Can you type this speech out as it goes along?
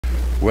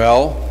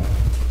Well,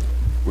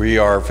 we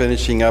are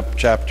finishing up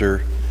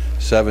chapter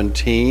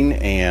 17,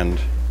 and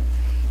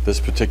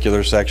this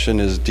particular section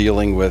is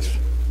dealing with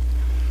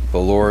the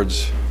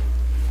Lord's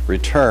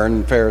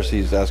return.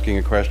 Pharisees asking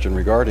a question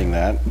regarding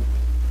that.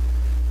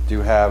 Do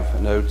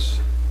have notes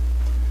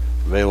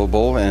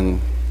available and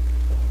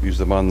use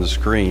them on the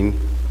screen.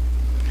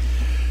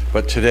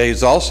 But today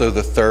is also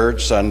the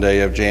third Sunday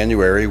of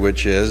January,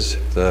 which is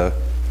the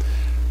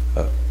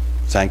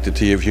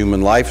Sanctity of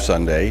Human Life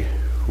Sunday,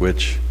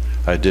 which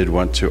I did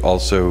want to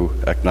also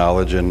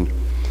acknowledge and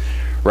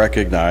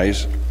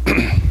recognize.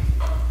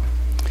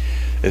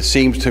 It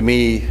seems to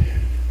me,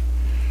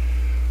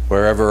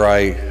 wherever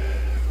I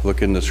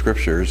look in the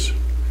scriptures,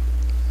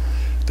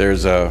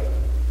 there's an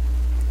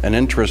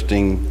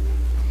interesting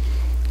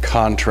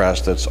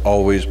contrast that's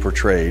always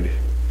portrayed.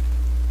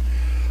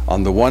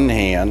 On the one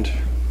hand,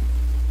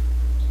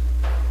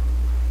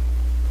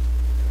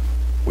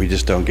 we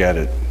just don't get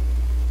it.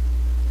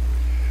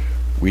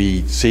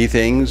 We see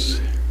things,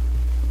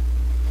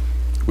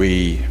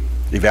 we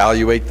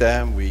evaluate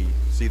them, we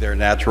see their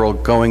natural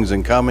goings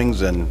and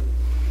comings and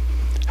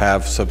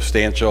have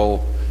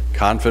substantial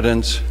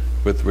confidence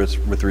with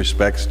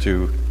respects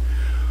to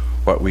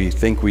what we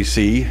think we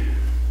see,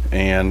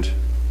 and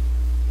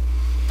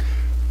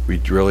we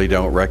really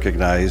don't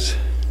recognize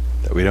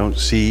that we don't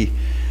see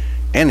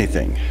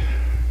anything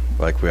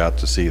like we ought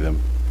to see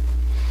them.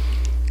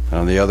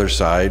 On the other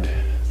side,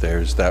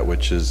 there's that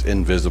which is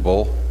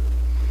invisible,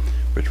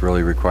 which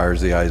really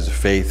requires the eyes of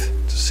faith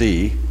to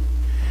see.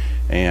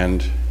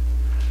 And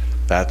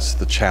that's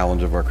the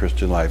challenge of our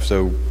Christian life.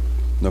 So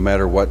no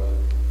matter what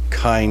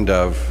kind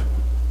of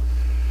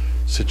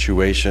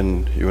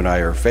situation you and I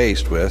are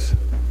faced with,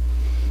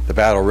 the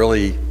battle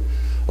really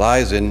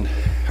lies in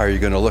how are you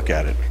going to look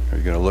at it? Are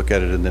you going to look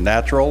at it in the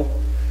natural,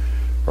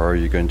 or are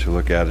you going to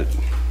look at it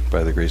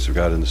by the grace of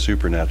God in the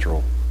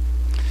supernatural?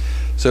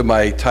 So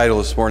my title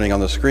this morning on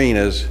the screen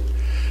is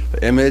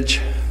The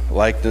Image,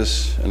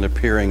 Likeness, and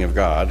Appearing of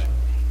God.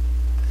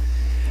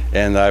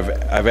 And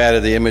I've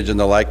added the image and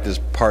the likeness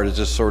part as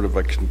just sort of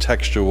a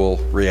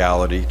contextual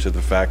reality to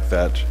the fact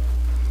that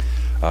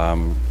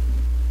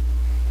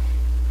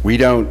we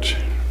don't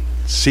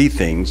see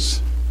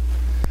things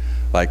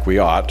like we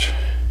ought,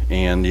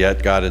 and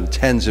yet God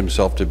intends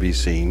himself to be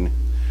seen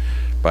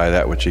by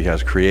that which he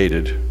has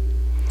created.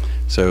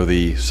 So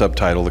the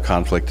subtitle, The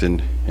Conflict in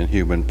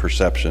Human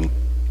Perception.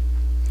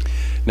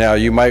 Now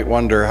you might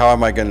wonder, how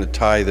am I going to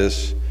tie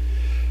this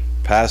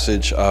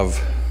passage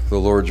of the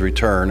Lord's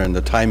return and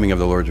the timing of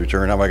the Lord's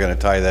return, how am I going to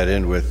tie that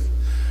in with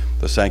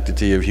the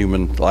Sanctity of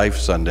Human Life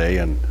Sunday?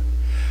 And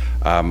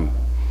I'm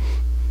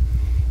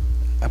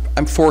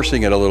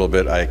forcing it a little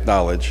bit, I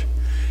acknowledge,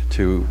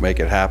 to make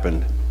it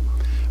happen.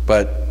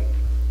 But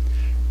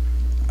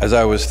as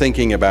I was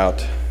thinking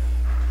about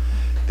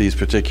these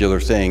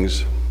particular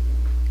things,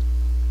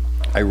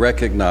 I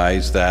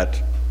recognize that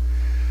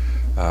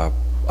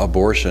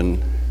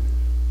abortion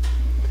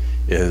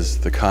is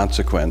the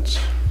consequence.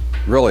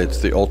 Really, it's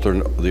the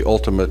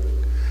ultimate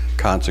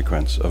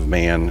consequence of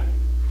man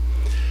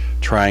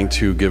trying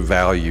to give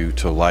value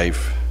to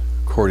life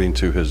according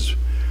to his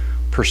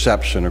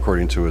perception,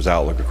 according to his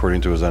outlook,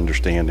 according to his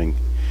understanding,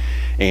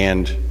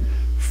 and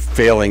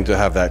failing to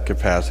have that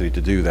capacity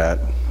to do that,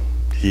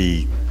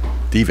 he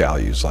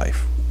devalues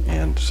life.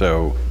 And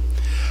so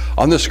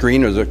on the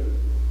screen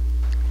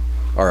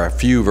are a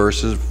few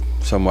verses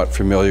somewhat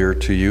familiar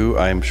to you,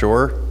 I'm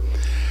sure,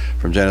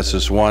 from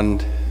Genesis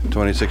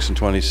 1:26 and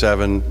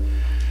 27.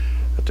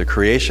 At the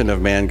creation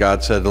of man,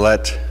 God said,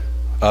 "Let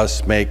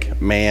us make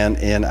man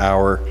in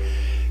our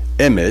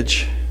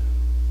image,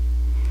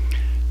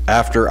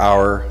 after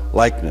our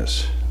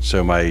likeness."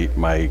 So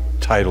my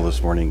title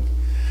this morning,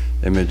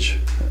 Image,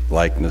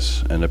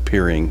 Likeness, and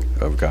Appearing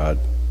of God.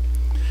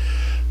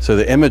 So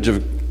the image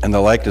of and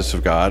the likeness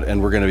of God,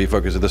 and we're going to be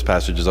focused in this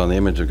passage is on the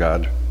image of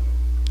God.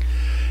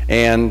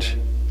 And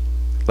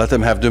let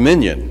them have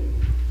dominion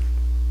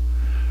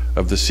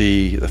of the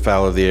sea, the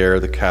fowl of the air,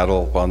 the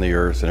cattle upon the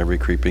earth, and every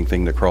creeping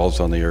thing that crawls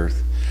on the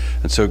earth.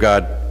 And so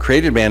God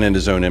created man in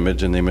his own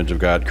image. In the image of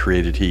God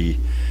created he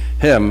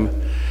him,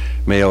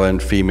 male and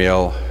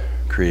female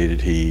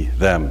created he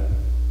them.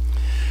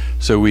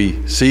 So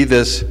we see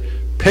this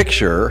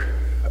picture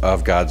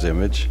of God's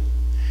image,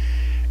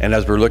 and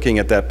as we're looking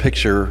at that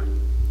picture,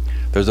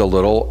 there's a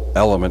little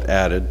element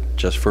added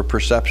just for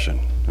perception.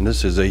 And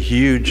this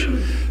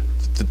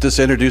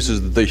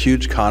introduces the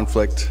huge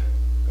conflict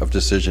of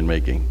decision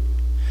making.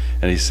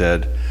 And he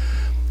said,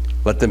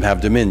 let them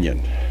have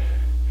dominion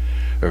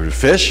over the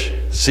fish,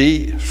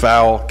 sea,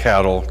 fowl,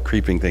 cattle,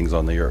 creeping things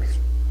on the earth.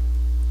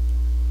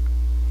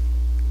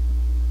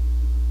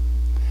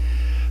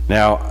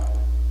 Now,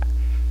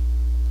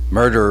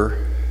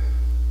 murder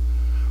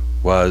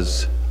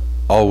was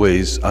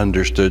always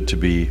understood to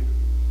be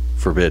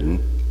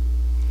forbidden.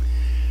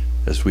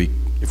 If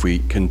we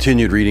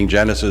continued reading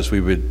Genesis, we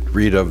would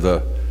read of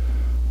the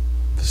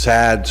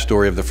sad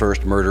story of the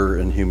first murder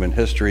in human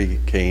history,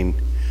 Cain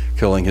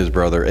killing his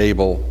brother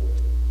Abel,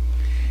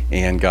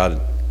 and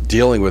God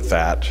dealing with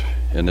that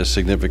in a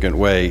significant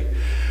way.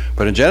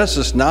 But in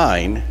Genesis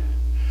 9,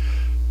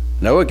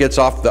 Noah gets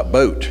off the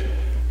boat.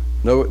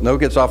 Noah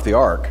gets off the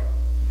ark.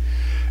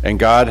 And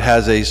God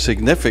has a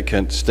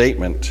significant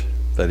statement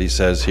that he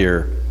says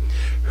here,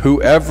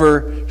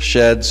 whoever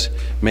sheds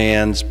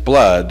man's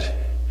blood,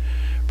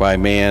 by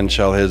man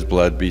shall his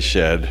blood be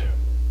shed.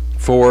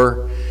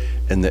 For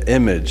in the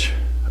image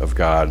of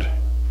God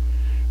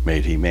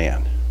made he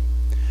man.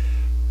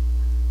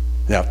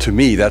 Now, to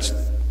me, that's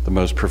the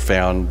most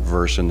profound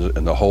verse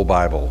in the whole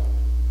Bible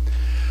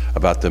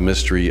about the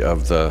mystery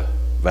of the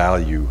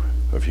value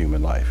of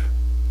human life.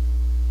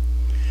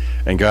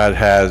 And God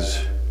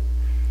has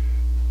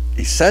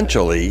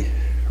essentially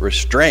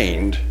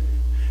restrained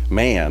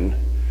man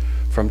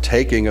from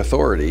taking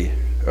authority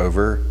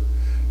over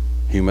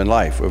human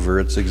life, over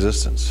its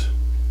existence.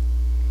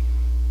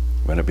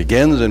 When it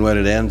begins and when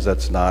it ends,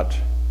 that's not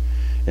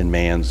in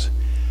man's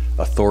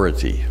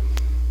authority.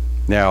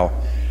 Now,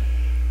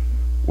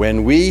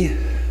 when we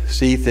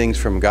see things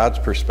from God's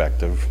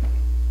perspective,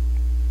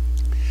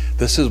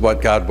 this is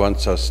what God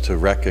wants us to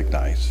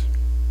recognize.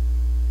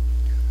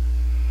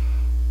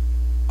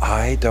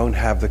 I don't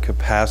have the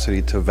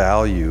capacity to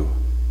value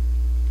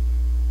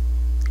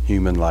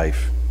human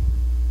life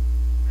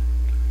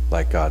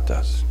like God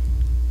does.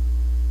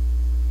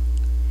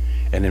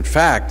 And in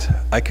fact,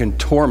 I can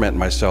torment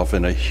myself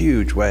in a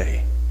huge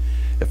way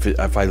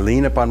if I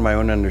lean upon my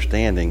own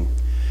understanding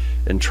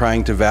in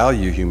trying to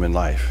value human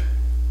life.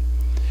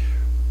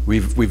 We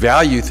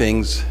value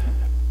things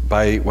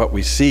by what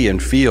we see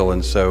and feel,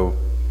 and so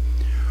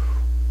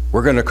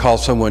we're going to call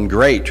someone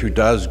great who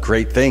does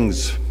great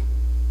things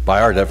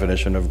by our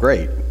definition of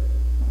great.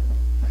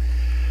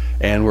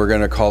 And we're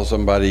going to call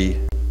somebody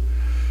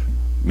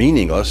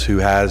meaningless who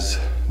has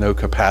no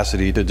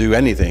capacity to do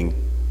anything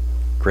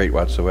great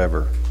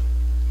whatsoever.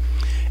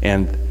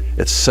 And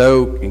it's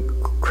so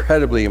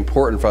incredibly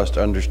important for us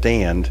to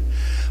understand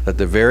that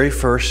the very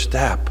first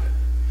step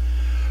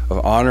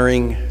of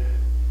honoring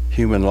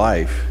human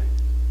life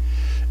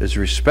is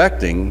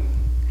respecting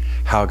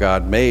how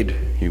God made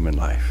human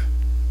life.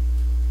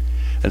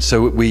 And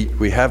so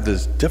we have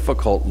this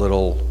difficult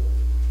little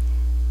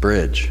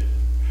bridge.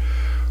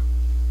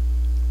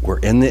 We're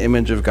in the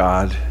image of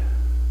God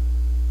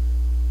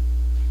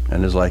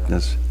and his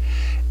likeness,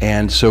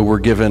 and so we're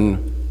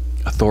given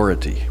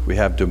authority. We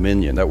have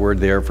dominion. That word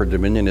there for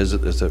dominion is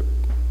an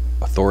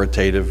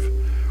authoritative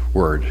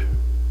word.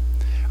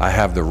 I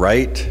have the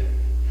right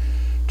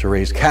to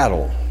raise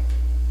cattle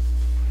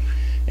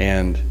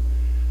and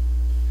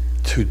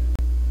to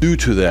do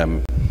to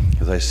them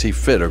as I see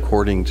fit,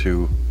 according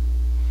to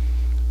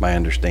my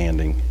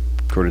understanding,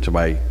 according to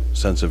my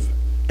sense of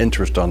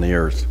interest on the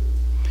earth,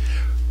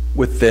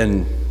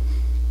 within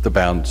the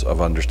bounds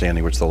of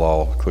understanding, which the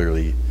law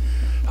clearly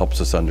helps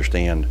us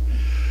understand.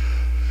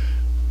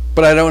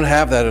 But I don't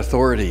have that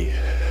authority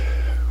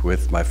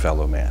with my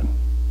fellow man.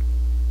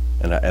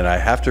 And I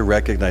have to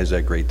recognize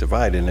that great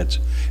divide, and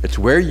it's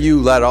where you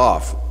let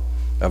off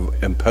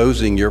of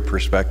imposing your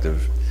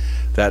perspective.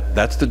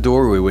 That's the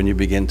doorway when you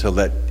begin to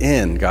let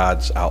in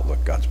God's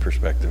outlook, God's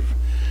perspective,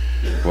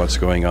 what's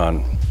going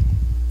on.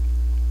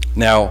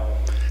 Now,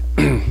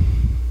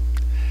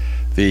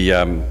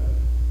 the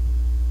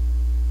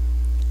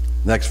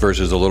next verse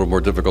is a little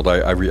more difficult.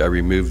 I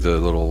removed the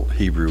little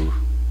Hebrew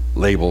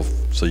label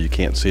so you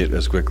can't see it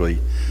as quickly.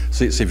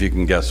 See if you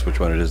can guess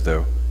which one it is,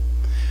 though.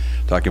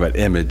 Talking about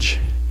image.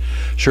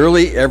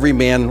 Surely every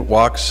man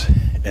walks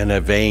in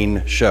a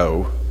vain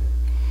show.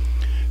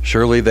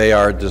 Surely they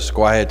are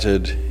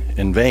disquieted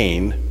in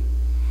vain.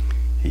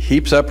 He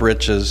heaps up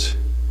riches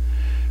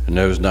and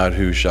knows not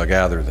who shall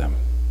gather them.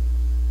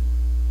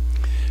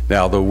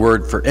 Now, the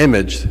word for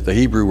image, the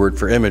Hebrew word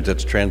for image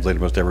that's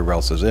translated most everywhere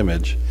else as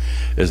image,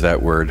 is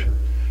that word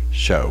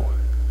show.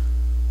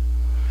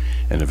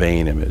 And a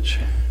vain image,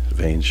 a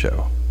vain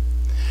show.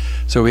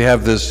 So we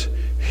have this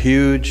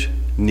huge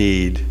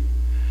need.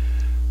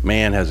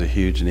 Man has a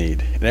huge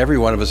need. And every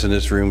one of us in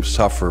this room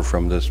suffer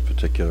from this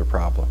particular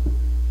problem.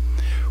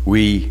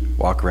 We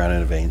walk around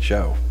in a vain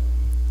show.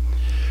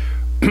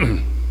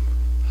 The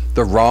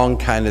wrong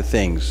kind of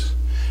things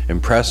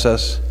impress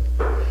us,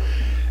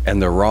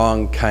 and the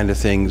wrong kind of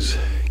things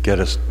get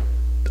us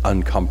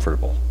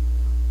uncomfortable.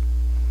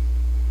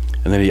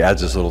 And then he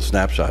adds this little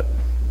snapshot.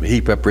 We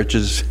heap up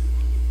riches,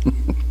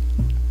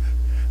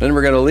 then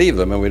we're going to leave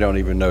them, and we don't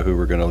even know who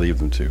we're going to leave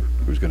them to,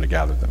 who's going to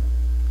gather them.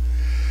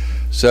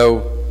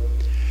 So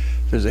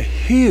there's a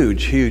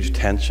huge, huge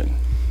tension.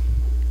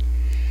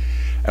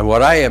 And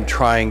what I am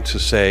trying to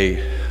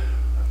say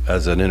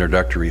as an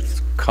introductory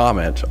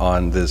comment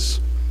on this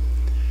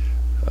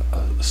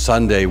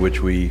Sunday,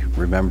 which we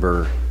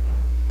remember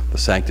the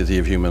sanctity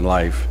of human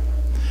life,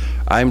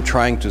 I'm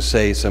trying to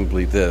say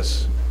simply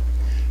this,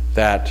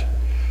 that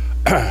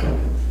the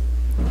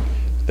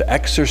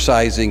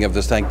exercising of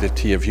the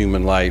sanctity of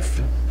human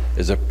life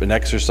is an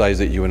exercise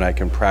that you and I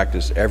can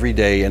practice every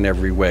day in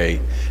every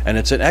way. And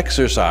it's an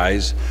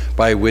exercise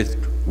by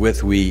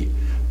which we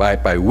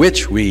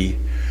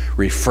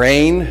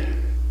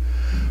refrain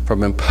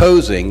from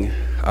imposing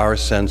our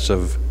sense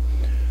of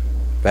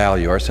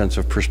value, our sense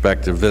of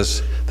perspective,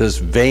 this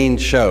vain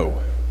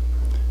show,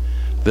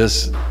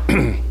 this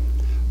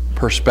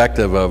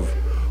perspective of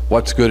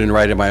what's good and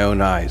right in my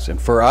own eyes.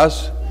 And for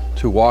us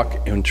to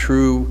walk in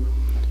true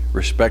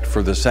respect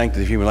for the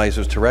sanctity of human life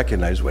is to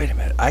recognize, wait a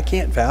minute, I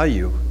can't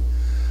value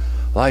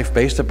life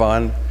based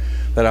upon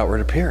that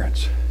outward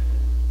appearance.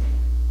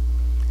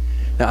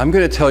 Now, I'm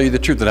going to tell you the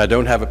truth, and I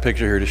don't have a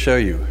picture here to show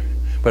you.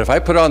 But if I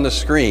put on the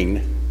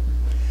screen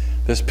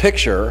this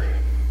picture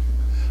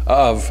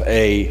of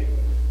a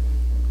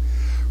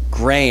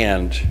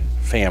grand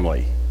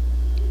family,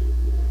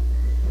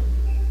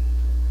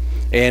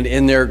 and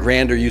in their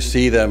grandeur you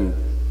see them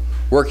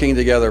working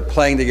together,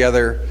 playing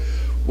together,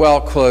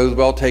 well clothed,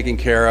 well taken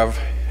care of,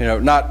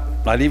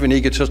 not even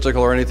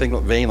egotistical or anything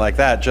vain like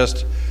that,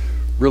 just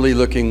really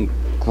looking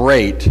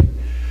great,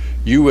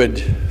 you would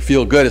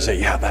feel good and say,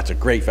 yeah, that's a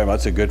great family,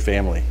 that's a good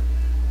family.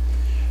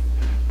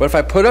 But if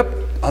I put up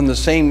on the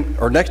same,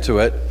 or next to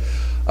it,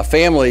 a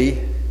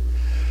family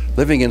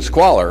living in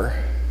squalor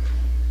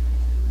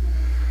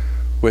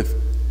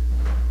with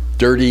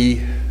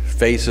dirty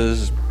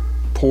faces,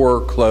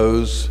 poor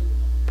clothes,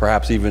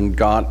 perhaps even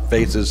gaunt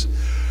faces,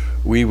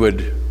 we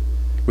would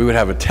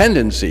have a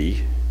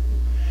tendency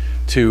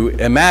to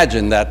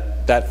imagine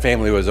that that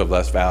family was of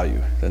less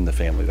value than the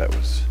family that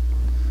was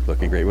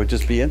looking great. It would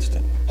just be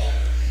instant.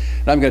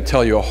 And I'm going to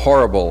tell you a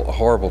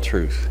horrible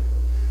truth.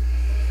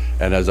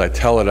 And as I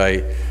tell it,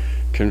 I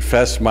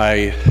confess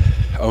my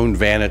own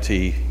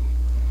vanity,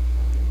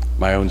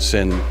 my own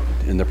sin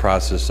in the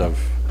process of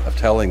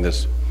telling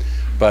this.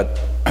 But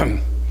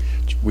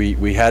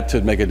we had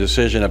to make a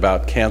decision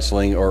about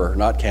canceling or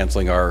not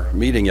canceling our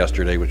meeting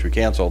yesterday, which we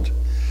canceled.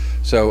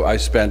 So I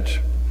spent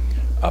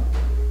a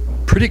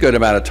pretty good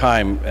amount of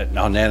time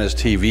on Nana's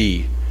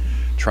TV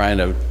trying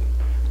to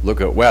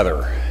look at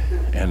weather,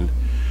 and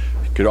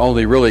could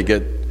only really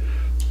get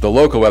the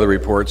local weather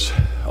reports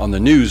on the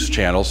news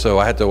channel, so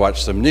I had to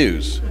watch some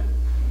news.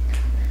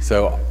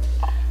 So,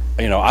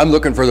 I'm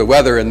looking for the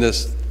weather, and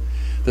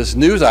this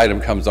news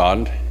item comes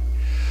on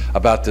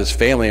about this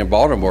family in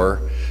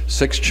Baltimore.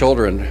 6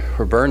 children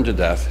were burned to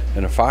death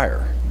in a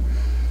fire.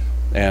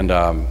 And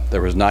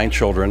there was 9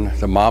 children.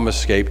 The mom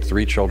escaped,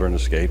 3 children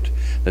escaped.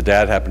 The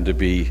dad happened to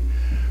be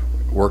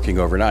working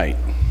overnight.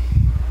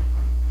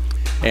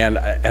 And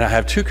I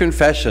have 2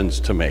 confessions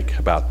to make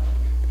about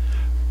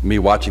me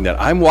watching that.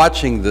 I'm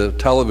watching the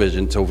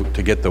television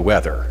to get the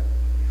weather.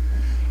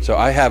 So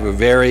I have a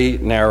very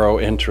narrow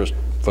interest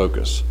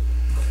focus.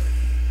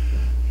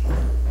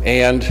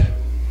 And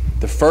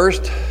the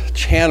first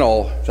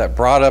channel that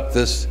brought up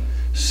this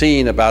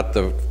scene about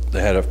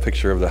they had a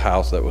picture of the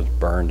house that was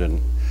burned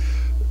and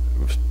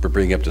for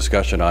bringing up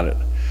discussion on it.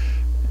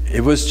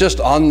 It was just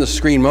on the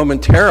screen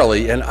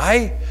momentarily, and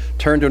I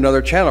turned to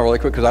another channel really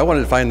quick because I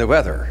wanted to find the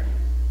weather.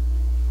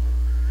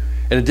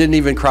 And it didn't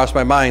even cross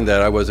my mind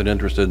that I wasn't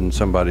interested in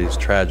somebody's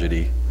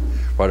tragedy,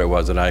 what it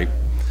was. And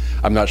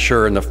I'm not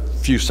sure in the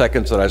few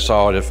seconds that I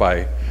saw it if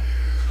I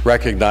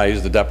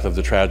recognized the depth of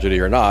the tragedy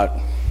or not.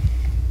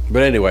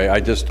 But anyway,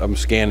 I'm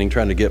scanning,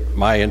 trying to get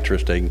my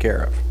interest taken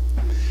care of.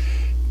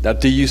 Now,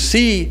 do you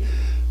see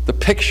the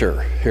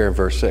picture here in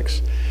verse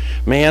 6?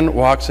 Man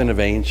walks in a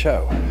vain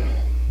show.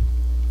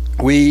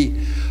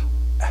 We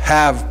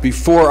have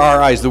before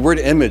our eyes, the word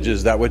image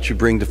is that what you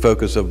bring to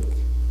focus of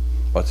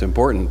what's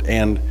important.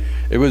 And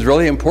it was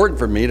really important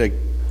for me to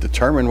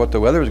determine what the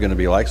weather was going to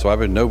be like, so I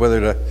would know whether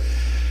to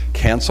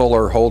cancel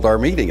or hold our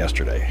meeting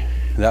yesterday.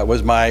 That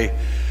was my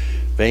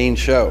vain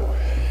show.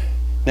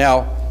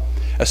 Now,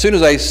 as soon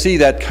as I see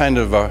that kind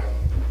of a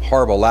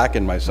horrible lack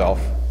in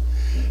myself,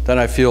 then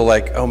I feel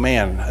like, oh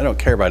man, I don't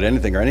care about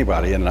anything or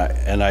anybody, and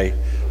I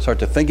start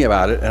to think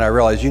about it, and I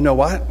realize, you know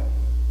what?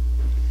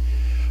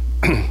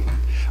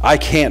 I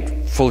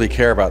can't fully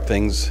care about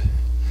things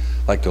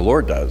like the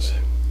Lord does,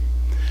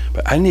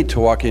 but I need to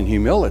walk in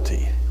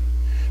humility,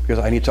 because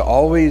I need to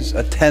always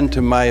attend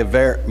to my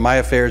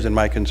affairs and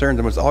my concerns,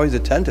 and must always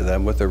attend to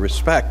them with the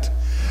respect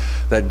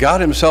that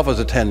God himself is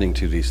attending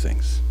to these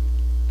things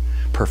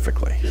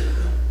perfectly,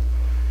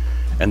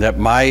 and that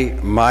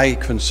my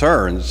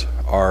concerns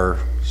are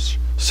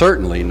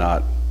certainly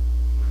not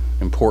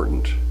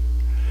important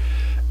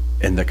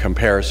in the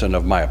comparison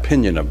of my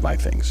opinion of my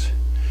things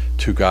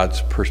to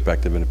God's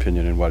perspective and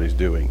opinion in what he's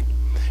doing.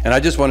 And I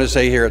just want to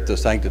say here at the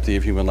Sanctity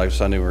of Human Life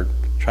Sunday, we're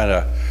trying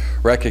to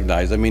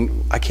recognize,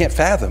 I can't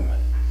fathom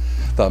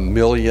the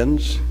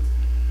millions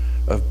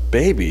of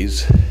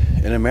babies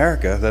in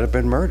America that have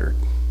been murdered,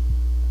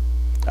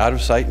 out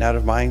of sight and out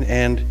of mind.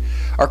 And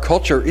our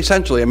culture,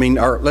 essentially,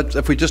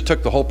 if we just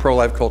took the whole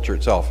pro-life culture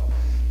itself,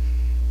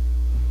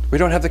 we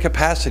don't have the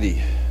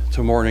capacity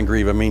to mourn and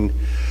grieve.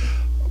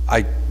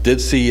 I did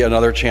see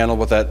another channel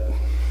with that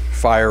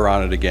fire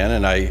on it again,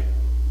 and I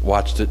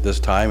watched it this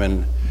time,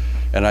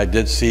 and I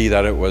did see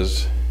that it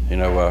was,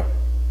 a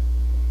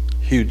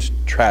huge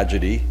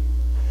tragedy,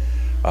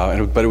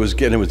 but it was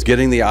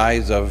getting the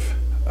eyes of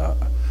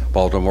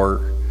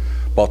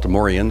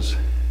Baltimoreans,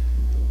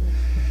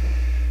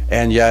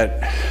 and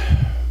yet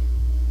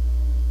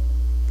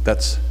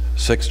that's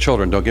 6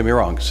 children, don't get me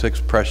wrong,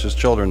 6 precious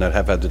children that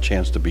have had the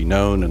chance to be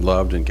known and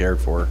loved and cared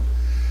for,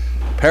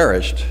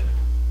 perished.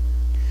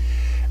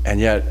 And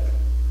yet,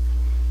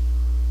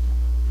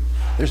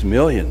 there's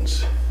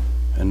millions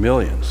and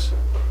millions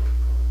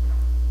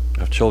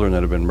of children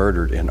that have been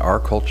murdered in our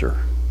culture.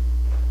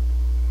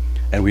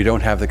 And we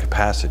don't have the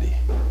capacity.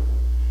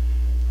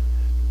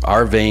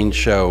 Our vain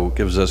show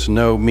gives us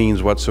no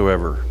means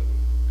whatsoever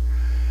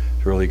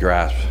to really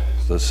grasp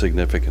the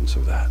significance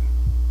of that.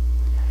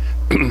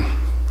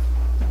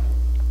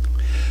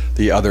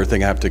 The other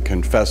thing I have to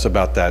confess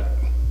about that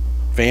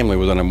family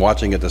was when I'm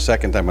watching it the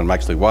second time, when I'm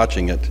actually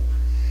watching it,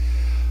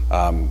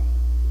 I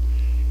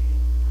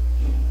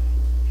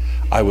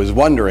was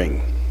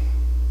wondering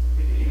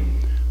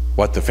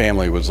what the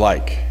family was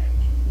like.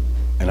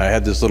 And I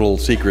had this little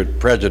secret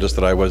prejudice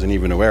that I wasn't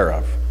even aware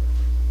of.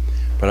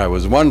 But I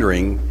was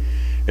wondering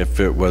if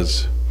it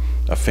was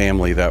a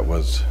family that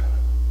was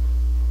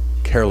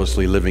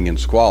carelessly living in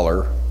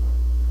squalor.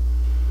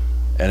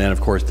 And then,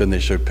 of course, then they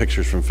showed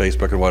pictures from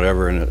Facebook and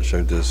whatever, and it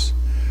showed this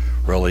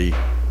really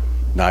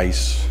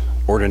nice,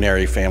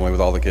 ordinary family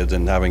with all the kids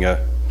and having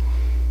a,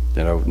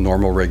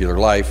 normal, regular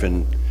life.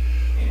 And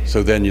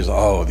so then you say,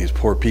 oh, these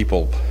poor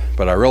people.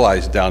 But I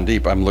realized down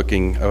deep, I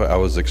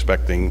was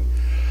expecting,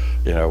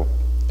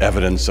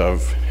 evidence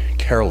of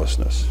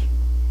carelessness.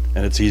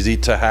 And it's easy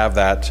to have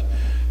that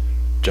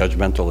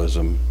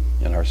judgmentalism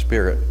in our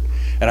spirit.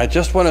 And I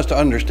just want us to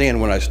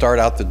understand, when I start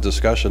out the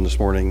discussion this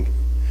morning,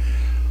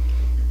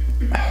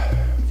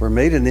 we're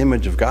made in the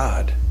image of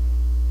God.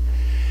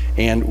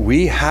 And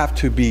we have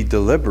to be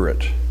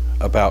deliberate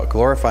about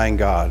glorifying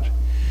God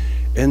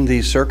in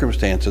these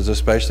circumstances,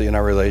 especially in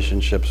our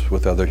relationships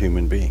with other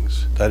human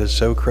beings. That is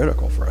so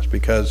critical for us,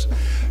 because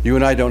you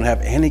and I don't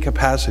have any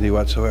capacity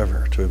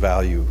whatsoever to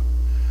value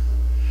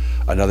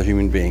another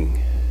human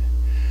being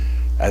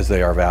as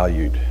they are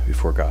valued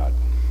before God.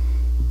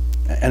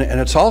 And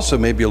it's also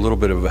maybe a little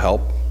bit of a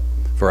help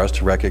for us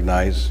to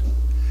recognize,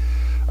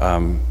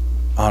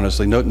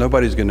 honestly,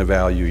 nobody's going to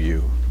value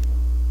you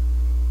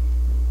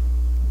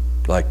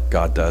like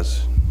God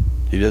does.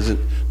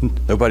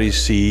 Nobody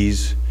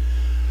sees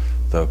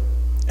the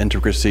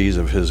intricacies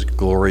of his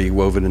glory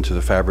woven into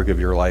the fabric of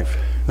your life.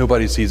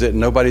 Nobody sees it, and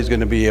nobody's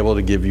going to be able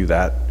to give you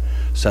that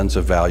sense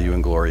of value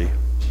and glory.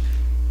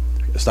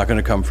 It's not going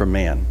to come from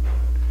man.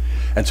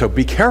 And so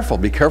be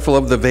careful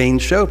of the vain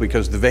show,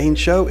 because the vain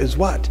show is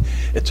what?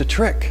 It's a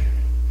trick.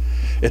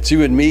 It's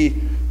you and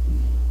me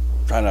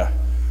trying to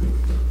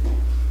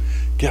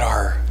get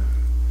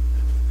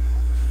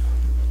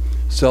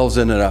ourselves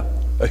in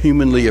a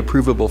humanly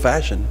approvable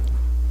fashion.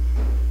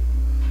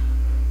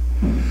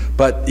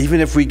 But even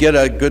if we get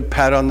a good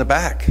pat on the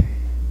back,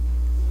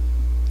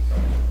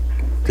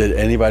 did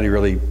anybody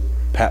really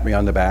pat me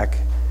on the back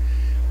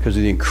because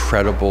of the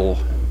incredible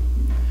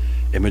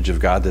image of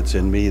God that's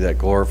in me, that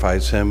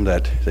glorifies him,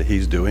 that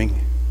he's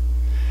doing?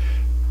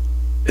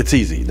 It's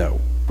easy.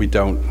 No, we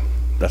don't.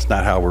 That's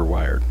not how we're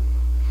wired.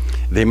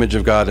 The image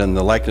of God and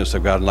the likeness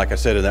of God, and like I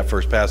said in that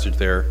first passage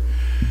there,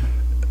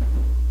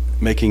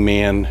 making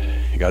man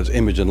God's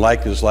image and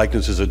likeness.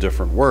 Likeness is a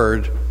different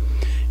word,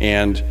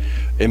 and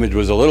image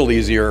was a little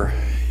easier.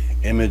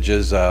 Image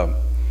is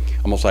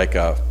almost like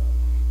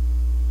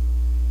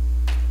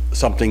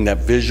something that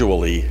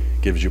visually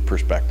gives you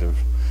perspective.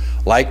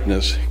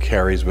 Likeness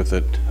carries with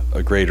it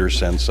a greater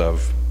sense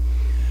of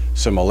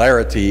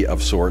similarity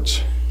of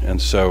sorts,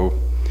 and so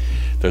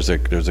there's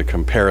a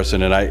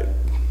comparison. And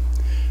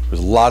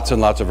there's lots and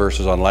lots of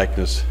verses on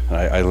likeness.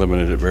 I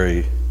limited it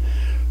very,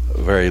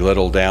 very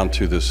little down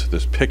to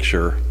this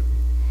picture.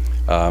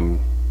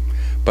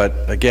 But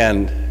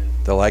again,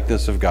 the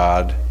likeness of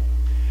God,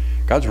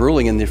 God's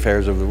ruling in the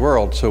affairs of the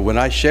world. So when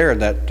I share in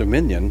that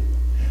dominion,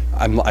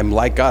 I'm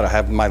like God. I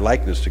have my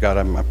likeness to God.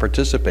 I'm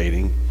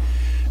participating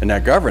in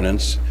that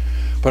governance,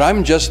 but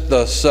I'm just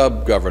the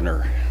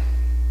sub-governor.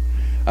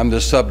 I'm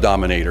the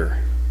sub-dominator.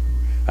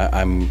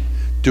 I'm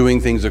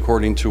doing things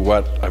according to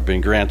what I've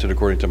been granted,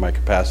 according to my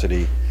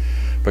capacity,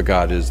 but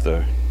God is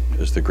the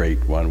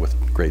great one with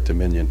great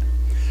dominion.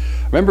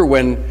 Remember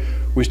when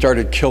we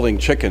started killing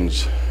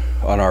chickens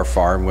on our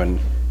farm, when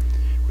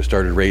we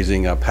started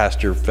raising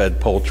pasture-fed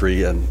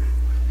poultry in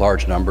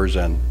large numbers,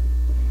 and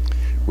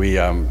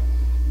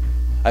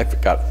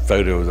I've got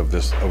photos of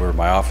this over in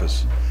my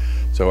office.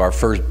 So our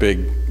first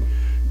big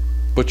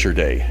butcher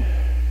day.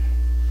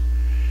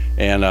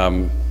 And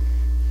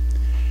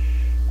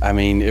I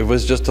mean, it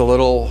was just a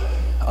little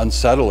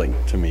unsettling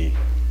to me.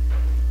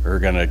 We were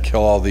gonna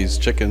kill all these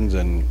chickens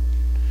and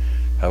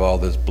have all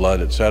this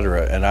blood,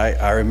 etc. And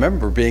I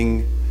remember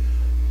being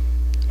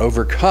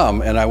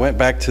overcome, and I went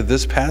back to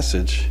this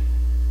passage,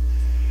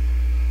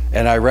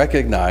 and I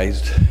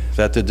recognized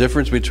that the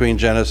difference between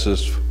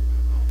Genesis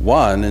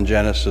 1 and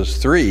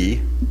Genesis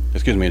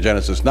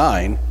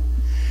 9,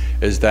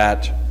 is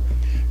that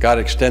God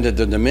extended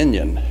the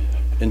dominion.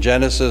 In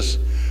Genesis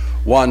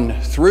 1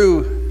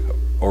 through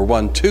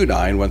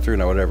 9,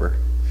 whatever,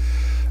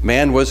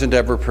 man wasn't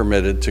ever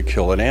permitted to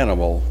kill an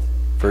animal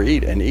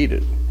and eat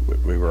it.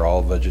 We were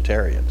all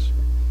vegetarians.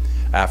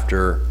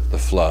 After the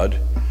flood,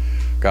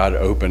 God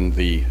opened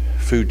the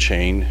food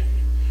chain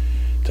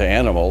to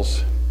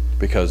animals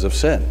because of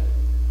sin.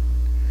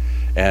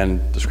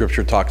 And the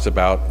scripture talks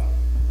about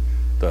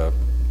the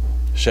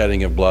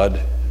shedding of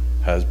blood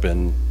has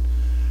been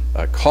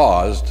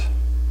caused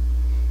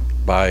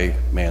by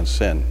man's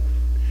sin.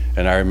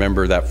 And I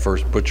remember that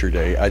first butcher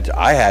day. I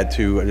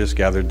just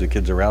gathered the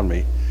kids around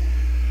me,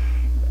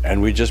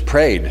 and we just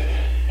prayed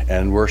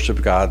and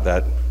worshiped God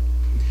that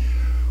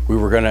we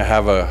were going to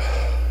have a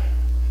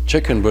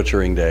chicken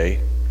butchering day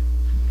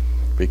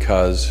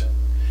because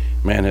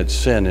man had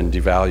sinned and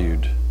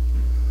devalued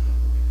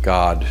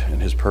God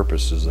and his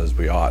purposes as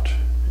we ought.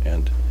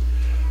 And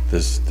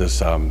this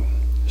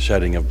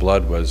shedding of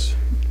blood was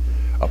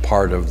a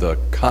part of the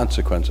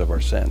consequence of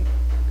our sin.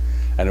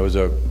 And it was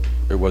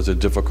a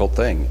difficult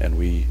thing.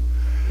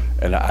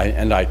 And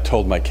I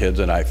told my kids,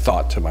 and I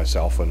thought to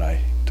myself when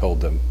I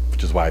told them,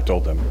 which is why I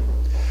told them,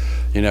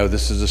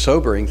 this is a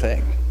sobering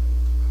thing.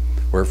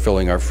 We're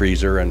filling our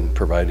freezer and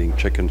providing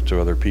chickens to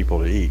other people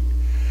to eat.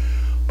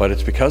 But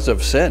it's because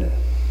of sin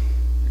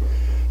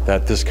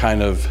that this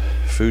kind of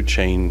food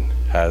chain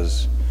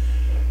has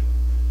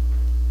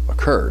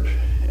occurred.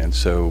 And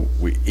so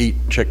we eat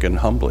chicken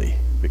humbly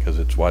because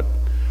it's what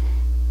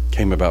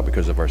came about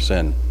because of our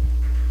sin.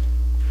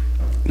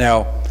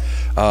 Now,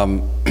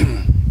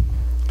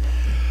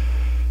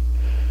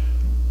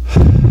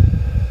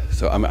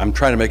 so I'm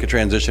trying to make a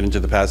transition into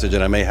the passage,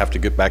 and I may have to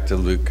get back to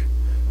Luke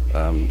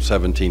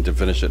 17 to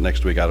finish it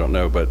next week. I don't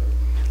know, but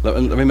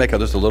let me make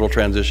just a little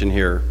transition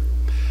here.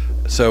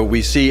 So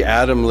we see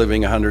Adam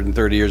living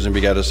 130 years and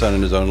begat a son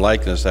in his own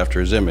likeness after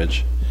his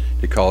image.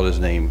 He called his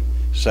name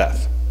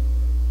Seth.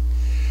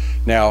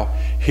 Now,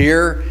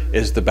 here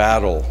is the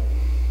battle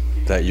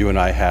that you and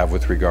I have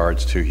with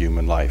regards to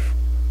human life.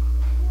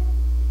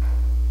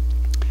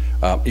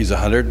 He's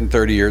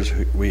 130 years.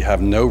 We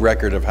have no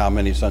record of how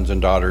many sons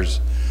and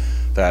daughters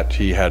that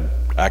he had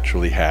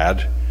actually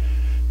had.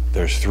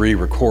 There's 3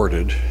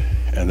 recorded,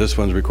 and this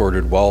one's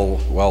recorded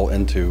well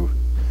into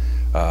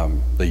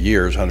the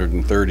years,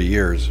 130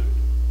 years.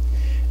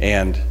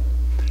 And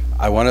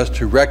I want us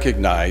to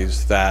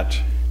recognize that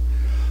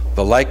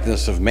the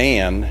likeness of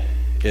man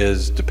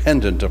is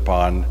dependent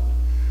upon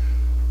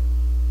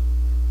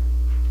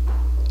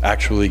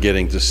actually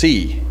getting to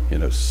see.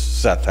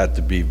 Seth had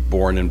to be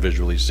born and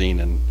visually seen,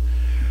 and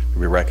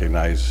we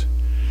recognize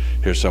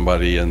here's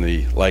somebody in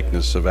the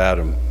likeness of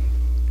Adam.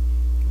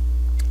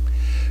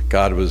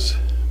 God was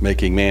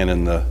making man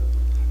in the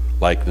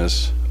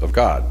likeness of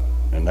God,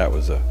 and that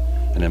was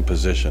an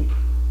imposition.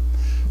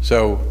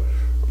 So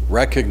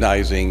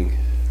recognizing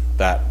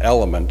that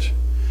element,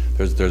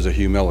 there's a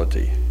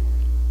humility.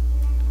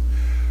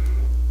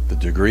 The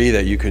degree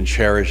that you can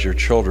cherish your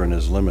children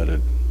is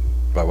limited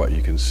by what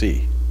you can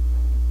see.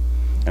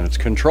 And it's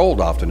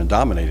controlled often and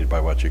dominated by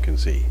what you can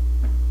see.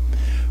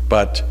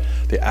 But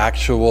the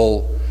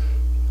actual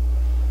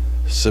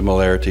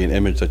similarity and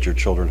image that your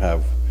children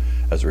have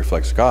as it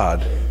reflects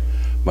God,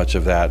 much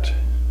of that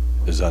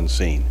is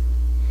unseen.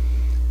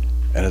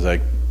 And as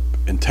I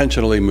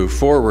intentionally move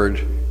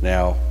forward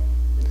now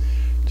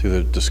to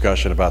the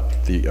discussion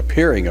about the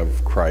appearing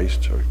of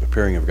Christ, or the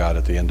appearing of God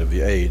at the end of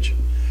the age,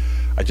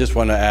 I just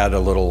want to add a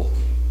little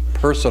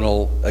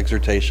personal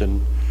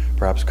exhortation,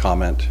 perhaps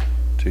comment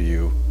to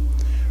you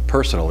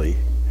personally,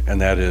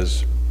 and that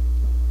is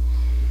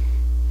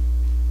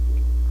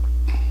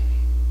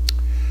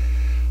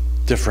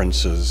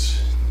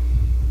differences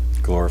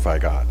glorify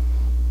God.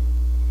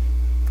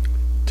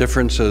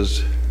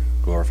 Differences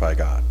glorify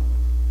God.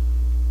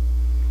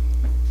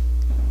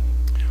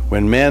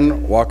 When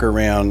men walk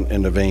around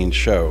in a vain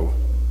show,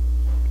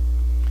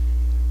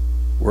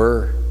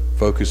 we're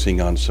focusing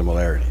on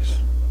similarities.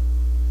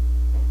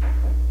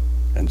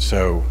 And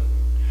so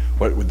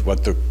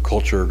what the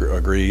culture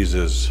agrees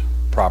is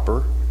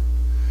proper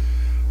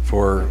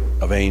for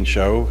a vain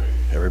show,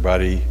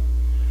 everybody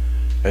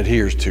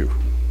adheres to.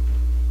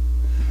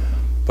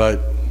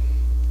 But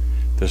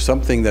there's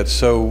something that's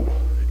so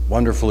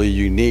wonderfully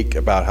unique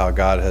about how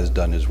God has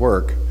done his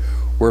work.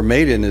 We're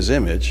made in his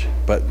image,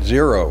 but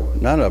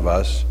none of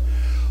us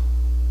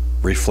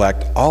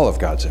reflect all of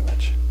God's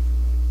image.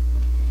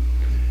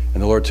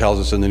 And the Lord tells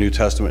us in the New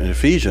Testament in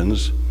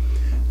Ephesians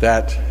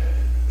that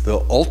the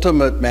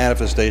ultimate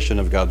manifestation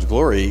of God's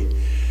glory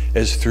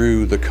is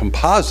through the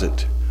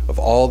composite of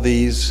all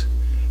these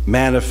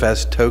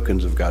manifest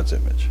tokens of God's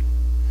image.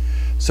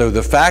 So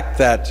the fact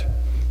that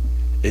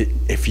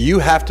if you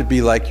have to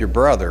be like your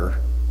brother,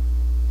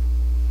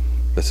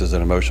 this is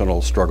an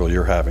emotional struggle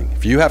you're having.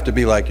 If you have to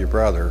be like your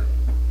brother,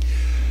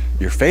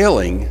 you're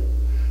failing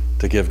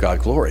to give God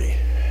glory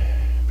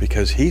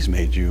because he's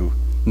made you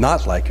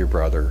not like your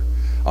brother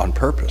on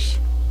purpose.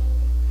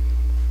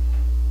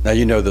 Now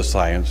you know the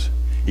science.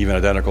 Even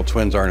identical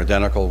twins aren't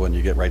identical when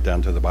you get right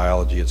down to the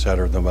biology,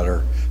 etc., no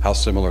matter how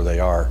similar they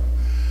are.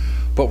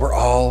 But we're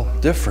all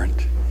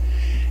different.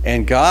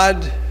 And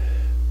God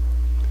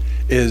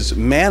is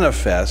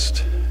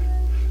manifest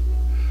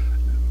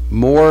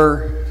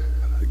more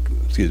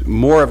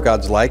of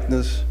God's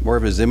likeness, more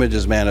of his image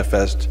is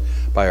manifest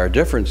by our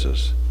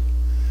differences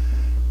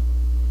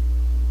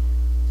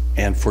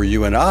And for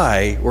you and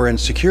I, we're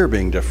insecure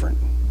being different.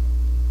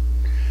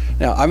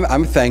 Now,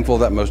 I'm thankful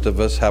that most of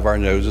us have our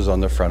noses on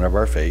the front of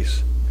our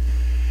face.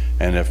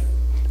 And if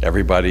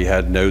everybody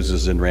had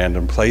noses in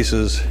random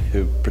places, it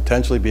would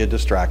potentially be a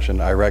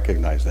distraction. I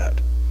recognize that.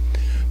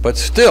 But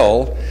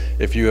still,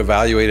 if you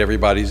evaluate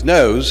everybody's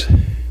nose,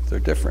 there are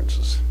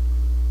differences.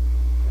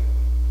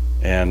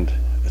 And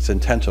it's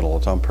intentional,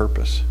 it's on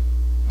purpose.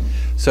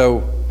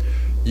 So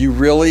you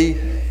really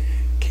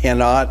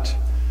cannot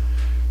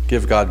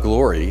give God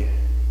glory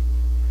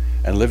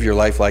and live your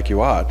life like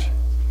you ought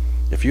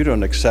if you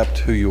don't accept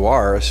who you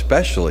are,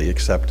 especially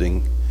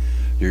accepting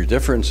your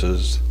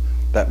differences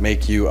that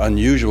make you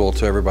unusual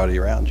to everybody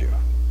around you.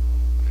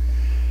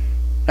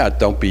 Now,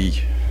 don't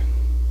be,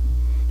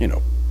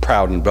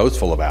 proud and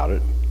boastful about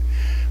it.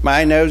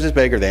 My nose is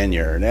bigger than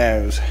your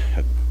nose.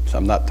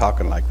 I'm not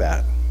talking like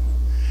that.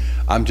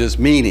 I'm just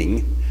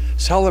meaning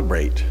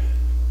celebrate,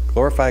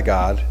 glorify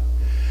God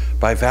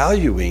by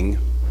valuing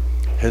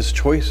his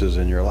choices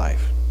in your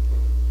life.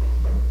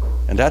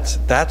 And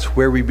that's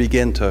where we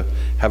begin to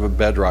have a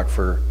bedrock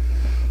for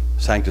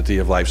sanctity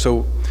of life.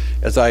 So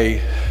as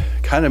I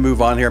kind of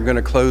move on here, I'm going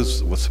to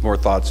close with some more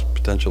thoughts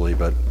potentially,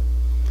 but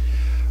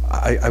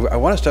I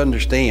want us to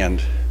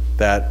understand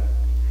that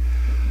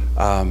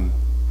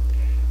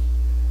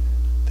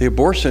the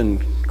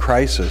abortion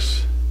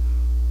crisis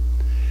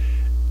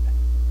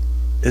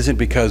isn't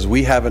because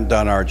we haven't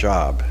done our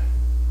job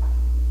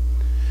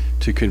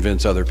to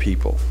convince other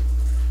people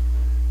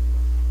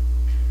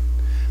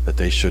that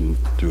they shouldn't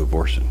do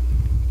abortion.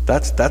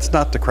 That's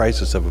not the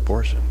crisis of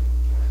abortion.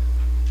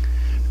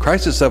 The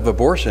crisis of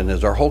abortion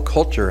is our whole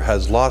culture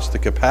has lost the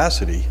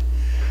capacity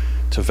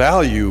to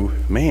value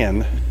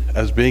man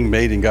as being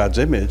made in God's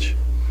image.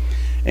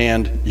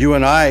 And you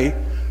and I,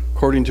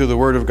 according to the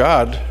Word of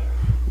God,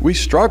 we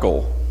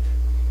struggle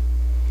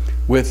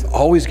with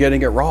always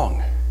getting it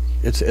wrong.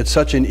 It's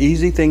such an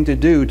easy thing to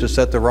do to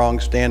set the wrong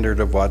standard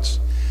of what's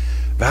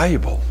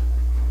valuable.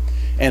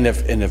 And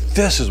if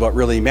this is what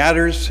really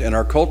matters in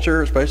our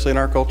culture, especially in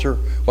our culture,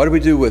 what do we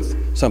do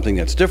with something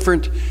that's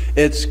different?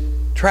 It's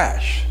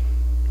trash.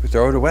 We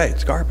throw it away.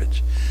 It's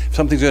garbage. If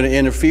something's going to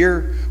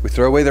interfere, we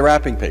throw away the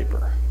wrapping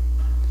paper.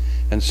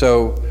 And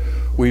so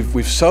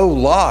we've so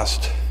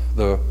lost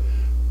the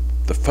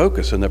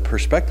focus and the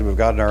perspective of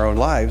God in our own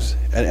lives.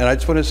 And I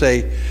just want to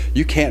say,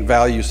 you can't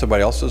value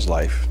somebody else's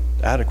life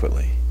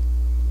adequately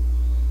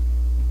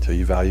until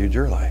you valued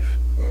your life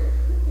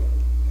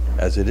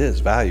as it is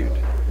valued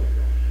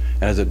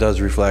and as it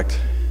does reflect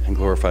and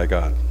glorify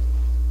God.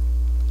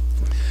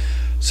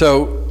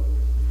 So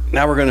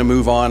now we're going to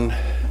move on.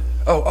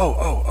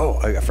 Oh,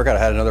 I forgot I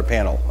had another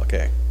panel.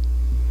 Okay.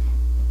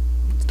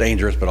 It's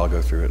dangerous, but I'll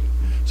go through it.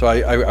 So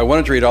I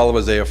wanted to read all of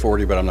Isaiah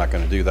 40, but I'm not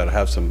going to do that. I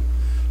have some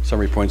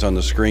summary points on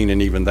the screen,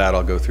 and even that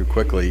I'll go through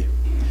quickly.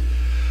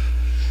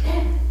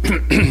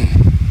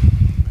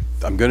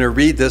 I'm going to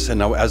read this,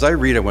 and as I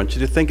read, I want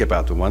you to think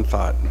about the one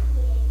thought.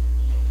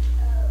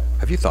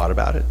 Have you thought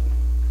about it?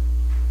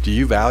 Do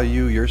you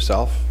value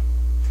yourself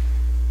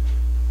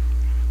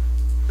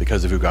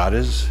because of who God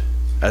is,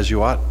 as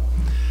you ought?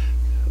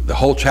 The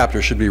whole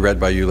chapter should be read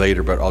by you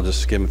later, but I'll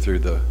just skim through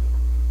the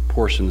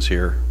portions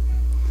here.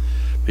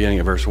 Beginning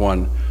at verse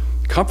 1.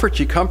 Comfort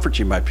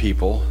ye, my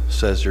people,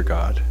 says your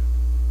God.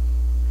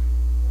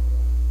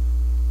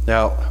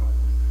 Now,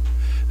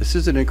 this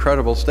is an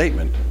incredible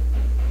statement.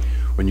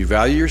 When you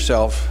value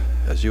yourself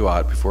as you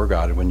ought before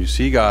God, and when you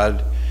see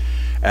God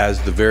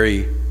as the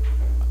very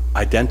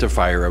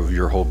identifier of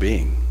your whole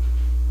being,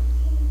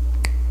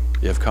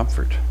 you have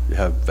comfort, you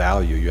have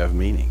value, you have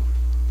meaning.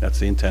 That's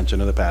the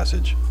intention of the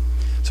passage.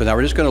 So now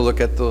we're just going to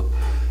look at the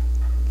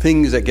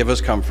things that give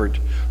us comfort.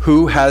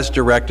 Who has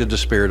directed the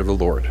Spirit of the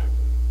Lord?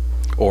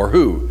 Or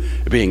who,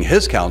 being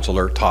his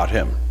counselor, taught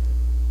him?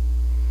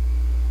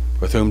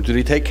 With whom did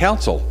he take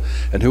counsel?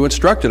 And who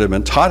instructed him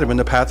and taught him in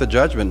the path of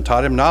judgment, and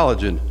taught him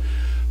knowledge and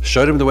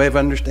showed him the way of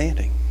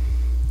understanding?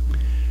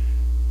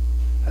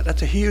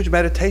 That's a huge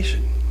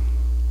meditation.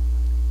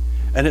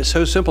 And it's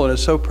so simple and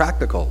it's so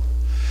practical.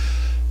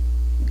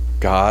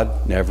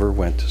 God never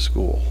went to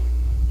school.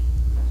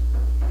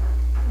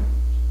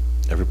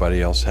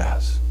 Everybody else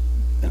has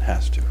and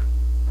has to.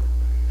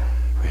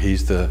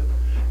 He's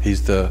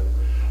the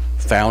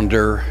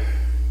founder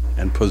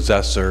and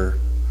possessor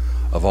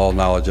of all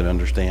knowledge and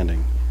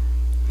understanding.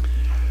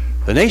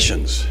 The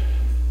nations.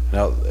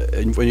 Now,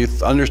 when you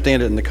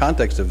understand it in the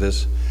context of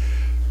this,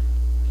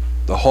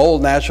 the whole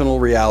national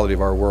reality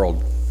of our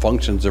world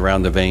functions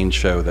around the vain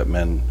show that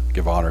men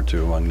give honor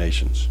to among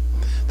nations.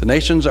 The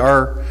nations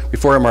are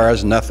before him are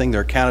as nothing.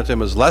 They're counted to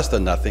him as less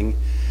than nothing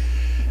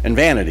and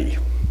vanity.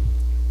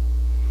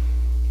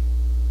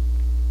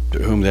 To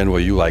whom then will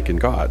you liken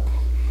God?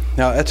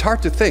 Now, it's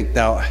hard to think.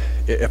 Now,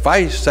 if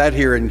I sat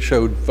here and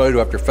showed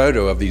photo after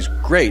photo of these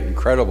great,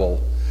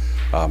 incredible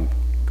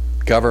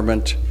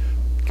government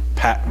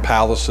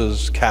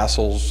palaces,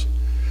 castles,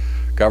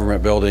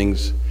 government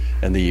buildings,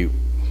 and the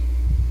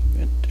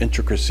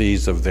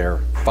intricacies of their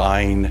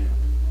finery,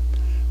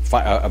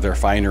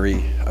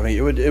 I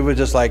mean, it would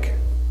just like,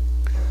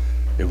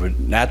 it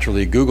would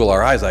naturally Google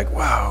our eyes like,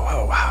 wow,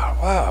 wow, wow,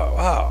 wow,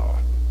 wow.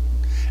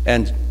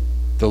 And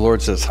the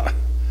Lord says,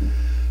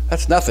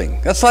 that's nothing.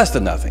 That's less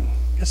than nothing.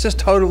 It's just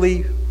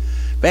totally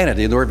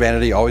vanity. The word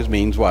vanity always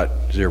means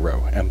what?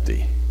 Zero,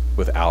 empty,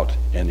 without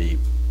any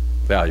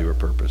value or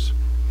purpose.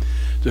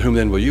 To whom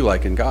then will you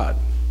liken God?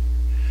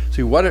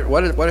 See, what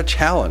a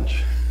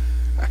challenge.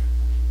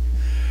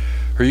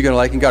 Are you going to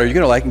liken God? Are you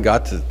going to liken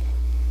God to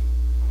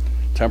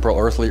temporal,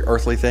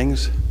 earthly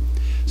things?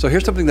 So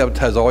here's something that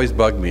has always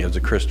bugged me as a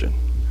Christian.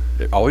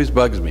 It always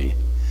bugs me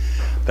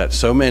that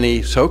so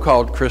many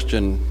so-called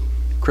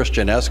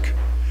Christian-esque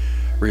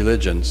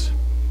religions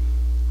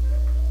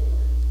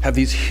have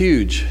these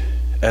huge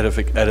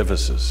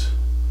edifices,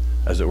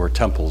 as it were,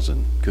 temples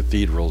and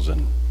cathedrals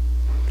and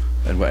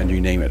you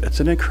name it. It's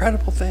an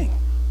incredible thing.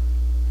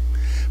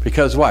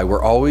 Because why?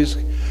 We're always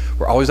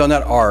on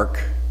that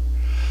arc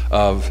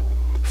of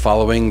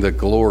following the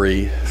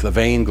glory, the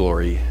vain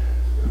glory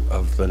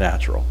of the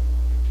natural.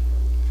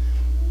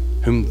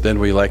 Whom then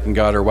will you liken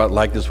God, or what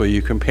likeness will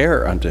you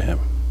compare unto him?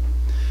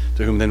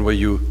 To whom then will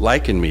you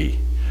liken me,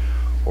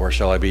 or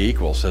shall I be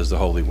equal, says the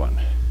Holy One.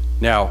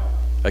 Now,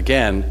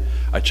 again,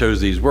 I chose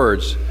these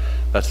words.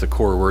 That's the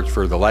core words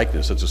for the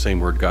likeness. It's the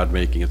same word, God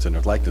making, it's in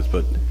a likeness,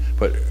 but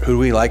who do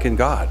we liken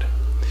God?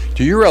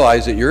 Do you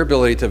realize that your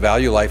ability to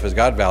value life as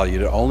God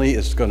valued it only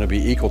is going to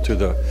be equal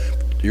to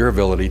your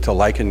ability to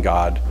liken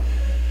God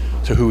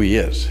to who he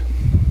is?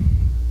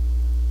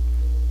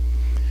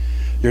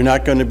 You're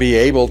not going to be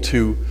able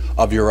to,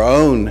 of your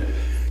own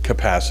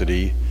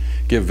capacity,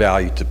 give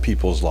value to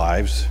people's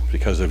lives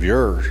because of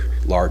your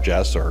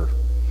largesse or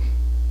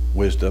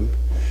wisdom.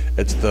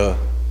 It's the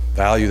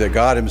value that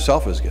God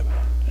himself has given.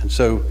 And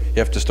so you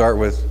have to start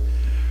with,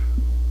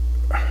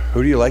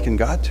 who do you liken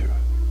God to?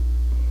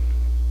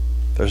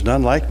 There's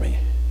none like me.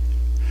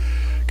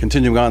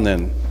 Continuing on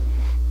then,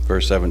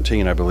 verse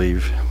 17, I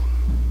believe.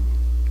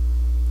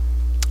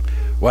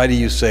 Why do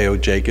you say, O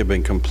Jacob,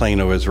 and complain,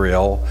 O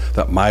Israel,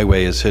 that my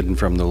way is hidden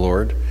from the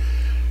Lord,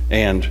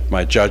 and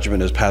my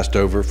judgment is passed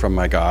over from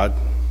my God?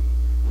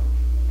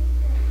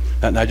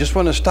 And I just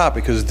want to stop,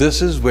 because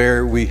this is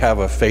where we have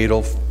a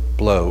fatal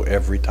blow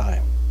every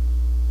time,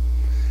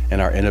 in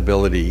our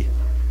inability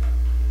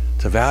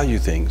to value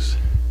things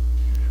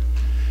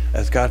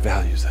as God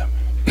values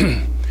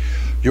them.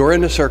 You're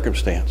in a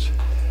circumstance,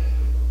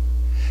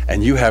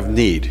 and you have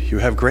need. You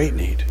have great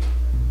need.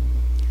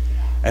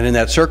 And in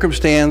that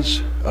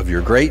circumstance of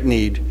your great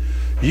need,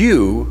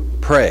 you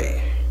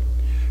pray.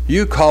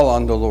 You call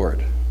on the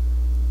Lord.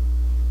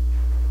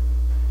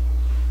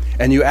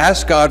 And you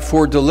ask God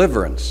for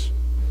deliverance.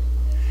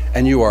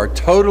 And you are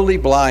totally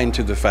blind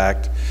to the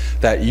fact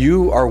that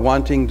you are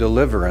wanting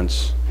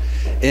deliverance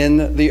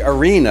in the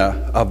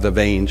arena of the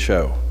vain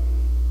show.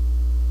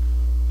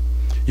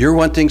 You're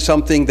wanting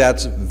something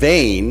that's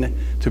vain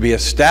to be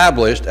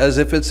established as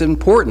if it's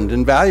important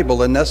and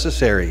valuable and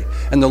necessary.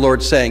 And the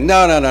Lord's saying,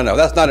 no, no, no, no,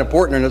 that's not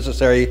important or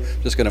necessary.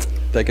 Just going to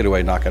take it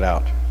away, knock it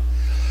out.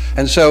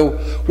 And so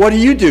what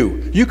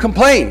do? You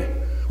complain.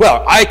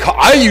 Well,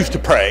 I used to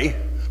pray,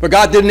 but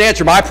God didn't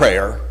answer my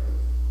prayer,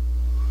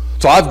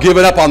 so I've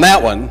given up on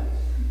that one.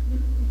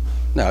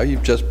 No,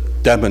 you've just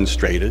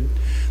demonstrated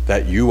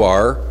that you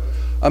are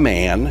a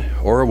man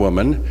or a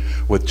woman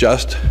with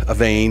just a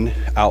vain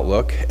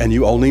outlook, and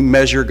you only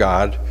measure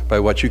God by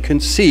what you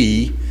can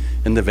see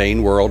in the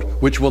vain world,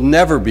 which will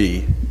never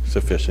be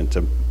sufficient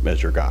to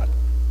measure God.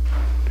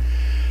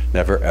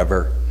 Never,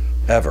 ever,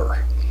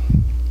 ever.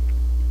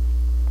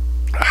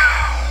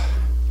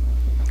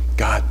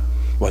 God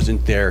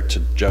wasn't there to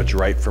judge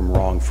right from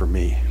wrong for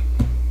me.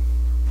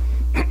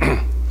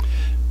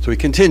 So he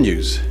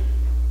continues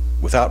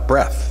without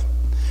breath.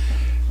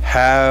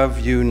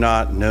 Have you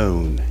not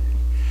known?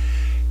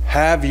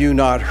 Have you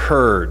not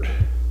heard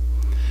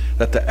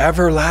that the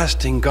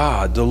everlasting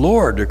God, the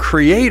Lord, the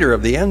creator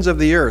of the ends of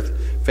the earth,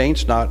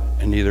 faints not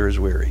and neither is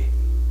weary?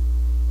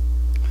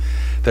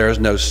 There is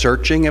no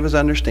searching of his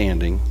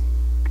understanding.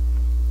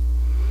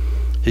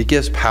 He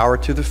gives power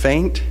to the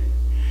faint.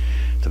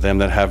 To them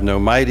that have no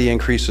might he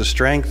increases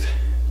strength.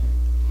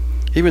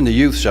 Even the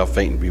youth shall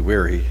faint and be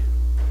weary,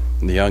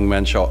 and the young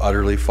men shall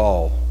utterly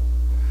fall.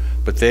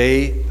 But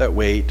they that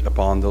wait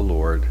upon the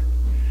Lord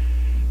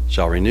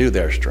shall renew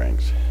their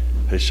strength.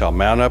 They shall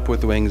mount up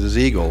with wings as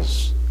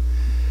eagles,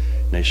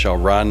 and they shall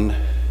run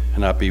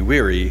and not be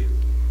weary,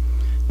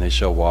 and they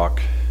shall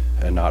walk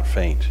and not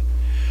faint.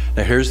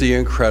 Now here's the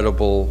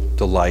incredible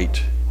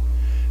delight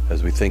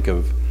as we think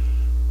of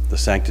the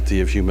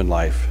sanctity of human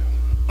life.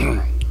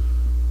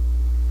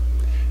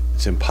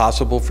 It's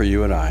impossible for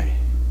you and I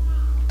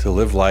to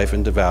live life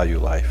and to value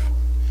life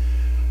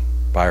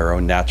by our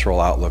own natural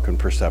outlook and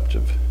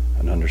perceptive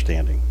and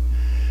understanding.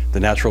 The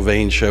natural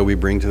vain show we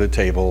bring to the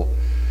table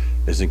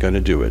isn't going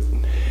to do it.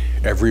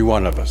 Every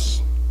one of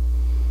us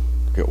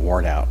get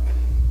worn out,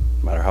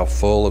 no matter how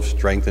full of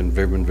strength and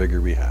vigor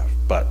we have.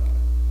 But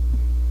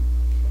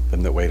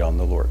them that wait on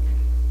the Lord.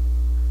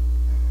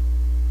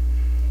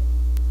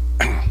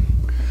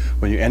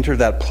 When you enter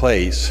that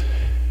place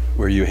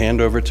where you hand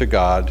over to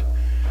God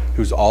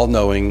who's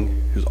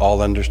all-knowing, who's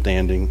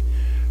all-understanding,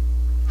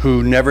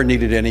 who never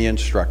needed any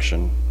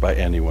instruction by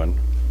anyone.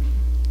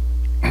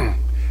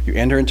 You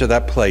enter into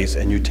that place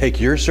and you take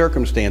your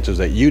circumstances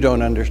that you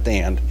don't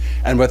understand,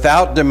 and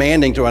without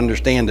demanding to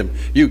understand them,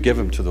 you give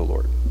them to the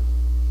Lord.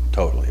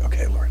 Totally.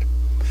 Okay, Lord,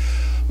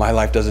 my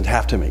life doesn't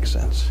have to make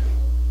sense.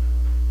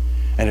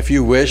 And if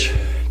you wish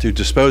to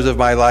dispose of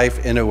my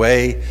life in a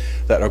way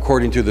that,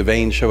 according to the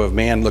vain show of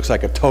man, looks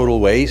like a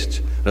total waste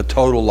and a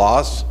total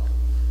loss,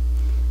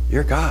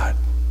 you're God.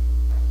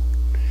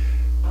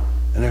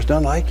 And there's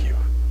none like you.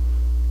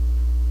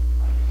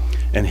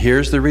 And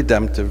here's the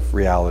redemptive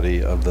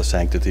reality of the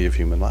sanctity of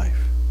human life.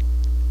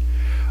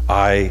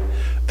 I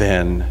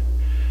then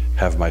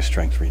have my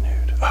strength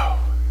renewed. Oh.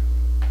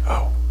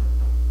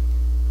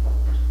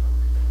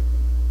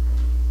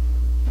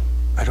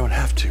 I don't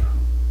have to.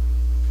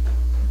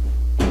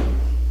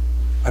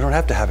 I don't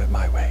have to have it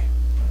my way.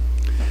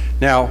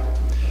 Now,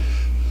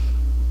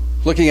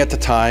 looking at the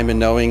time and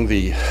knowing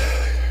the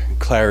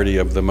clarity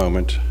of the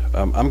moment,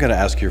 I'm going to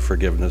ask your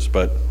forgiveness,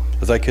 but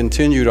as I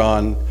continued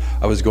on,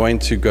 I was going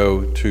to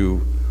go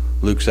to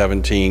Luke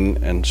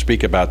 17 and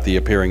speak about the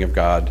appearing of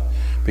God,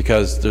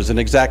 because there's an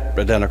exact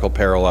identical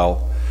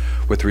parallel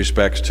with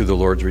respects to the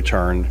Lord's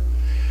return.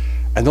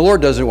 And the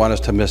Lord doesn't want us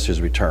to miss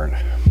his return.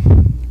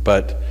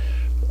 But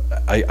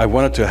I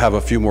wanted to have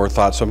a few more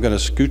thoughts, so I'm going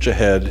to scooch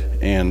ahead,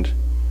 and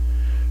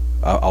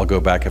I'll go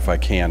back if I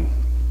can.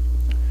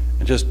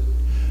 And just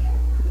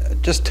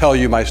tell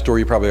you my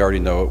story. You probably already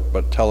know it,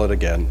 but tell it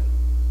again.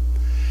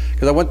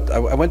 Because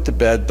I went to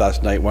bed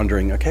last night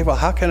wondering, okay, well,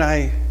 how can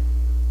I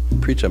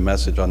preach a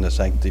message on the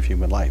sanctity of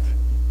human life?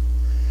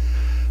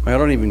 I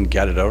don't even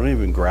get it. I don't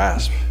even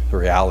grasp the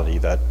reality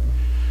that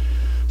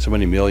so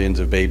many millions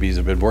of babies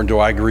have been born. Do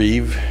I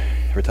grieve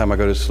every time I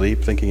go to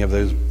sleep thinking of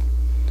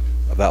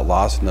that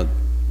loss and the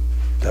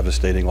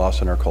devastating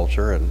loss in our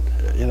culture? And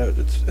you know,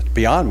 it's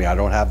beyond me. I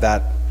don't have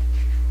that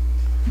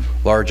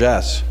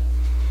largesse.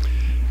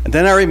 And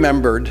then I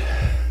remembered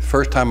the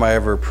first time I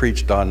ever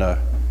preached on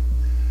a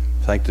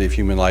sanctity of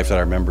human life that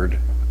I remembered,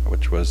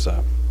 which was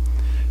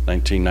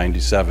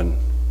 1997,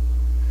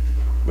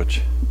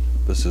 which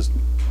this is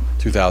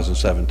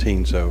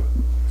 2017, so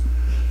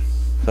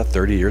is that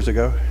 30 years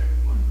ago?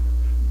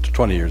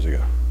 20 years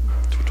ago.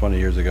 20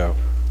 years ago.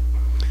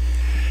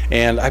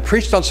 And I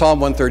preached on Psalm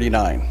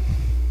 139.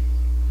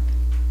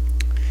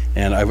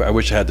 And I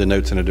wish I had the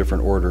notes in a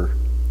different order,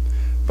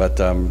 but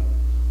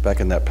back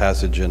in that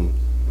passage in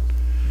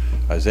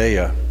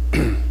Isaiah,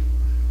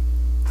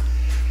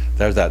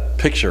 there's that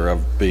picture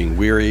of being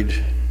wearied.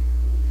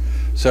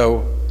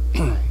 So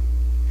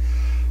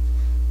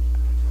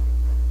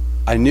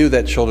I knew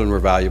that children were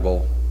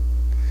valuable,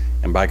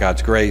 and by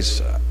God's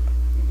grace,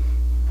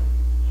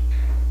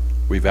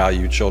 we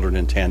value children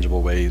in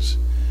tangible ways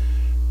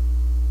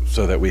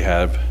so that we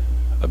have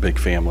a big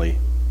family.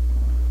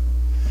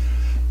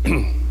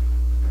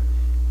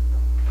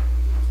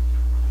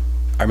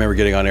 I remember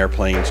getting on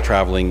airplanes,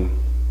 traveling,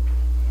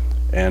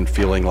 and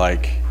feeling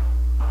like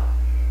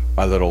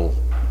my little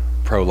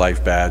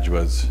pro-life badge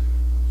was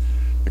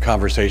the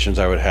conversations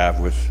I would have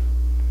with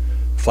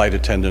flight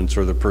attendants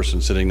or the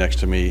person sitting next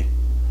to me.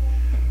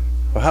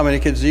 Well, how many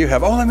kids do you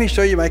have? Oh, let me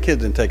show you my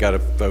kids, and take out a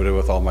photo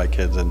with all my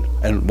kids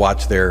and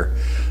watch their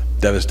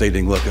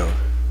devastating look of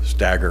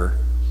stagger.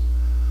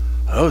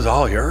 Are those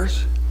all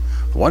yours?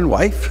 One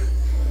wife?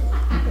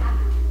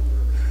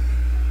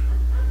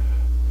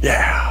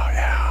 Yeah.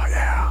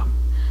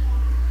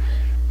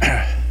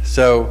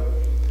 So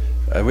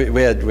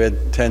we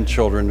had 10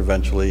 children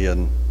eventually,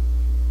 and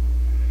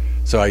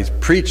so I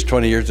preached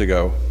 20 years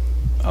ago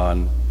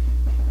on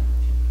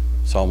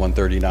Psalm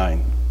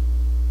 139.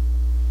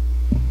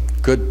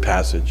 Good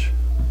passage.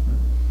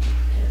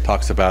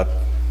 Talks about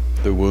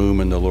the womb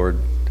and the Lord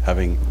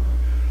having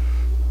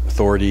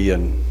authority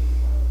and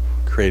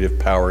creative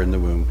power in the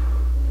womb.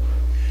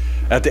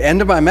 At the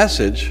end of my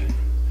message,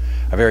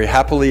 I very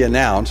happily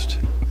announced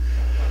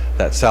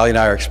that Sally and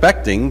I are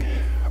expecting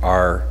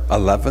our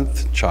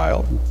 11th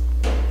child,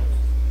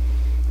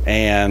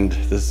 and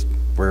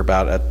we're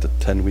about at the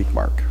 10-week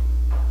mark.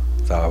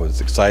 So I was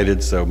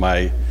excited, so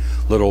my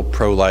little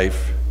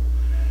pro-life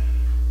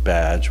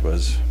badge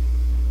was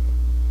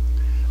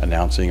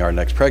announcing our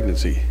next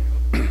pregnancy.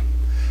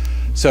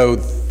 So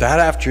that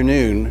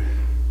afternoon,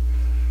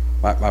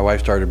 my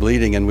wife started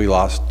bleeding and we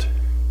lost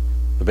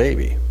the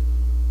baby.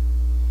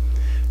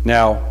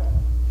 Now,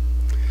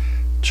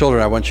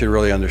 children, I want you to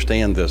really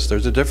understand this.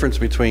 There's a difference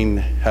between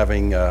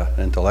having an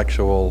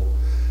intellectual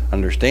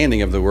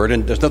understanding of the word,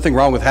 and there's nothing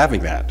wrong with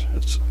having that.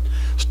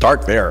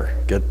 Start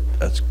there. Get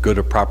as good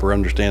a proper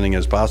understanding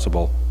as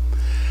possible.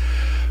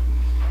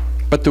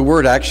 But the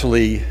word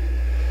actually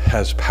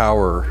has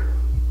power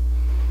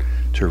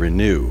to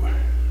renew,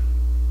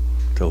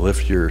 to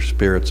lift your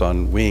spirits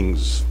on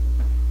wings.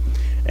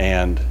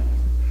 And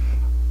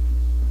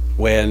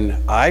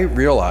when I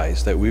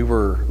realized that we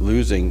were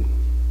losing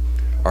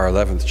our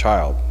 11th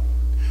child,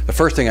 the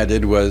first thing I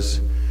did was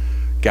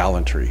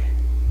gallantry.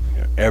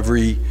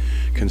 Every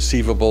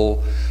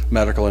conceivable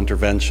medical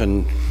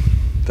intervention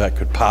that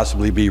could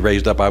possibly be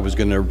raised up. I was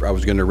going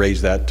to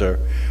raise that to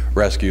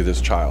rescue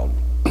this child.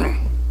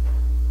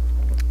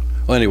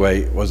 Well,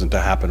 anyway, it wasn't to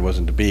happen,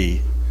 wasn't to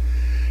be.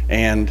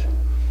 And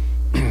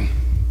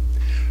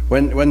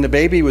when the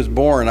baby was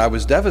born, I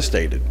was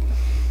devastated,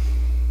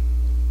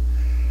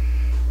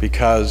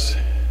 because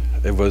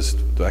it was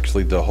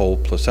actually the whole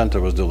placenta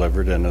was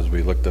delivered. And as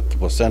we looked at the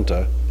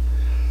placenta,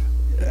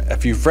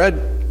 if you've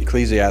read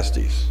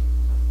Ecclesiastes,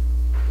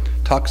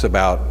 talks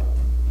about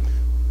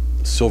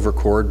silver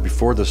cord,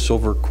 before the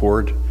silver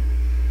cord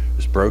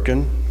is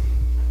broken.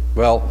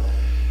 Well,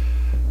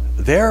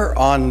 there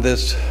on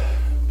this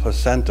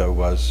placenta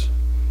was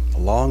a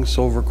long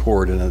silver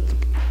cord, and it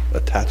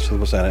attached to the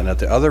placenta, and at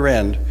the other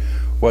end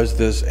was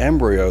this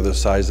embryo the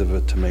size of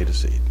a tomato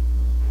seed.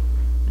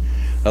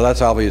 Now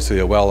that's obviously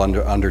a well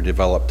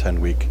underdeveloped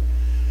 10-week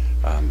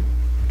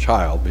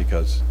child,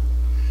 because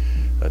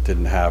it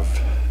didn't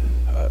have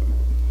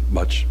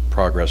much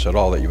progress at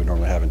all that you would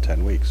normally have in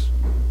 10 weeks.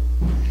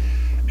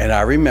 And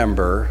I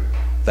remember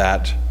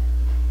that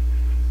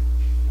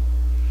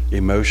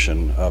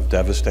emotion of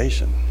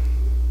devastation.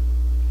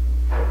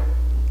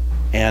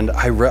 And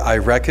I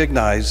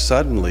recognized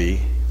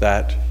suddenly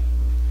that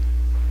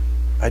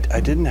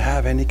I didn't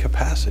have any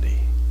capacity.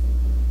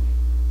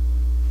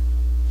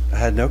 I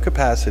had no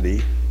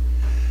capacity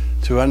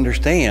to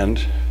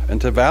understand and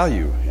to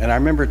value. And I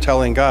remember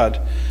telling God,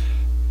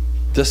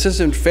 this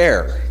isn't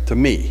fair to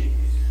me.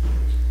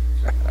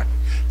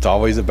 It's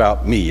always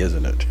about me,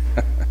 isn't it?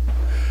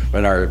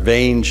 When our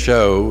vain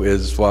show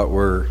is what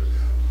we're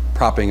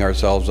propping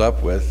ourselves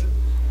up with.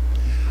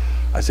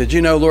 I said,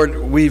 you know, Lord,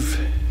 we've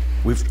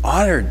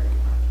honored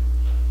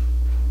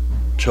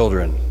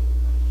children.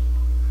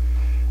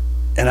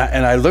 And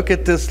I look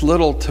at this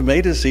little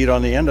tomato seed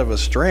on the end of a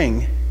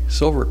string,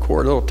 silver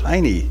cord, little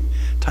tiny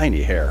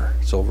hair,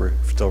 silver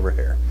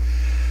hair.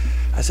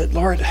 I said,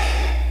 Lord,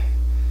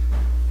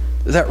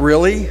 is that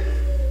really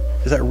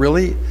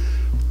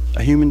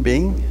a human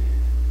being?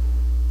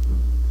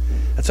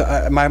 And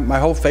so my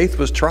whole faith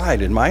was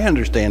tried, and my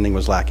understanding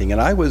was lacking, and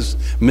I was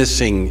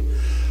missing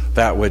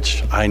that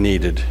which I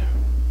needed.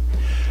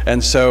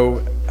 And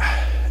so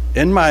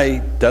in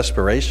my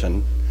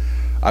desperation,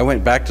 I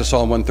went back to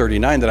Psalm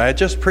 139 that I had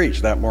just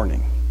preached that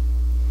morning.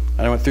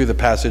 And I went through the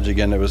passage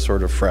again. It was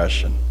sort of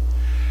fresh, and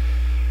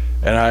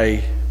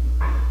I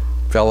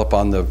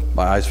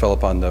my eyes fell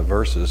upon the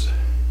verses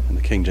in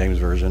the King James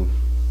Version,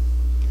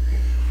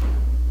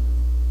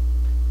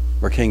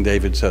 where King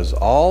David says,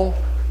 all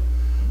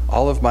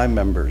of my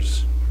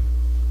members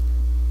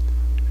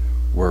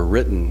were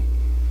written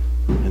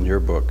in your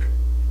book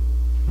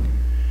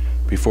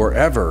before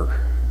ever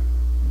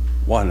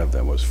one of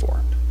them was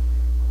formed.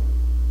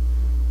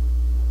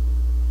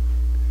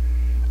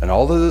 And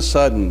all of a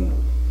sudden,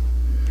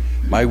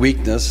 my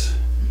weakness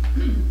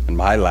and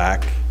my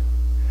lack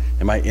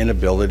and my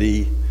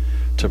inability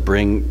to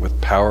bring with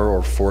power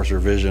or force or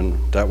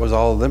vision, that was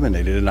all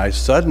eliminated. And I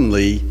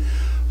suddenly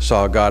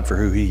saw God for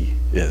who he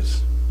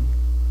is.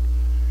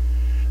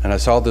 And I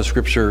saw the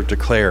scripture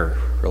declare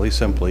really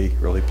simply,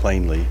 really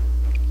plainly,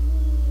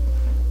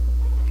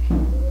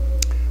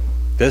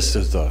 this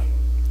is the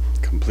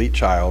complete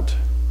child,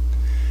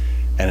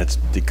 and it's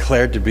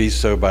declared to be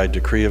so by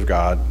decree of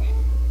God.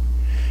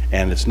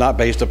 And it's not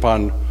based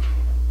upon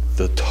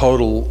the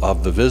total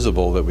of the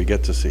visible that we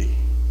get to see.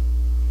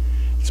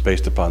 It's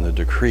based upon the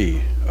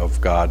decree of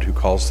God, who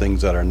calls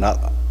things that are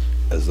not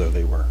as though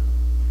they were.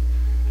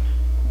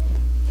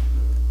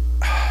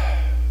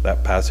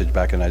 That passage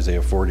back in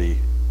Isaiah 40,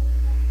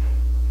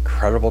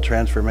 incredible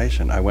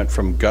transformation. I went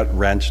from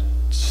gut-wrenched,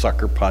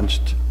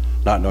 sucker-punched,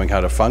 not knowing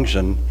how to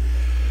function,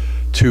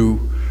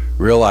 to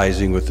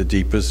realizing with the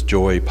deepest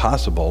joy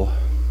possible,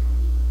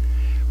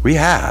 we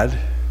had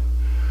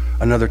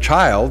another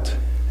child,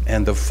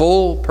 and the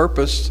full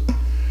purpose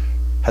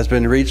has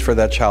been reached for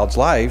that child's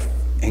life,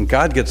 and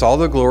God gets all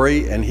the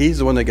glory, and he's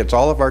the one that gets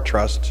all of our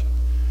trust.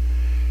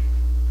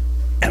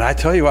 And I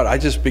tell you what, I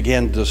just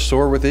began to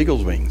soar with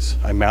eagle's wings.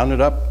 I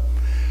mounted up,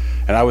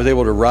 and I was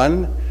able to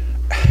run.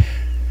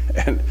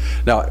 And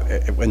now,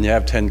 when you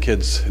have 10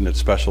 kids and it's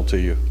special to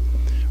you,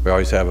 we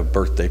always have a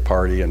birthday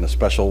party and a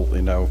special,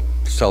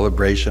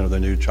 celebration of the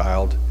new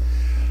child.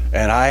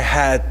 And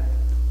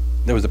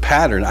there was a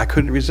pattern, I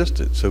couldn't resist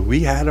it. So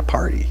we had a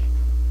party.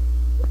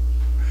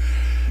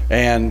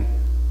 And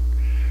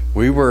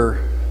we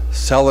were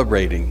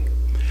celebrating.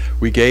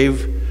 We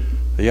gave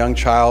the young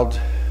child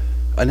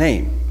a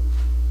name.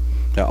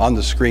 Now on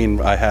the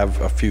screen, I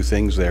have a few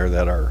things there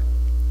that are,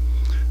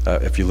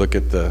 if you look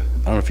at I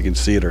don't know if you can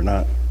see it or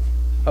not.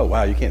 Oh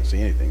wow, you can't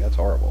see anything, that's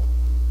horrible.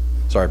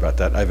 Sorry about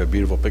that, I have a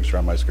beautiful picture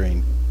on my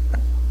screen.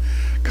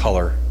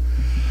 Color.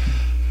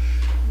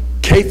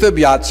 Caleb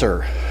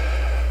Yatzer,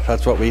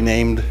 that's what we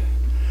named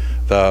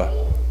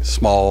the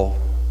small,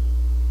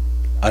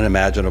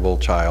 unimaginable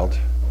child.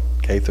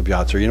 Caleb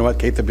Yatzer. You know what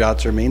Caleb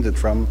Yatzer means? It's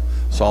from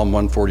Psalm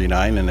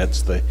 149, and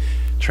it's the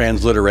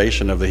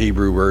transliteration of the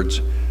Hebrew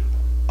words,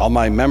 all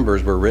my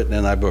members were written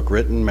in thy book,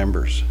 written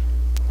members.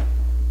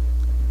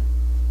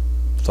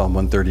 Psalm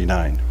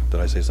 139. Did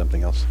I say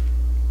something else?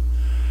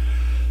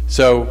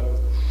 So,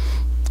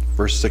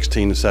 verse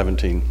 16 to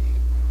 17.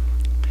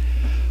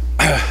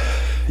 At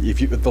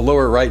the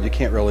lower right, you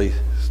can't really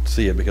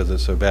see it because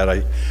it's so bad.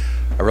 I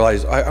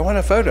realized I want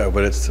a photo,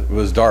 but it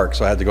was dark,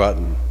 so I had to go out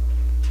and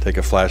take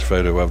a flash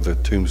photo of the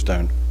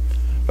tombstone.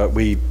 But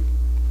we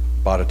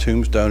bought a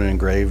tombstone and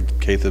engraved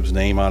Caleb's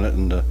name on it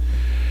and the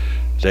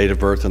date of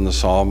birth and the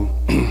psalm.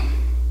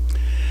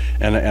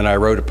 and I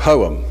wrote a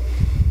poem,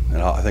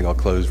 and I think I'll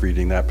close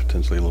reading that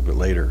potentially a little bit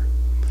later.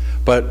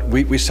 But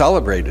we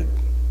celebrated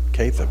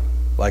Caleb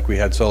like we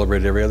had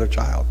celebrated every other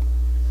child.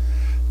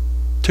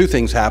 Two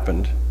things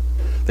happened.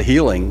 The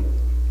healing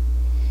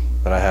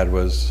that I had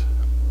was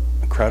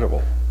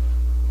incredible.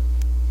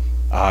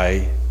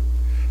 I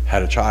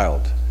had a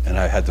child, and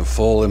I had the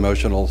full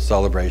emotional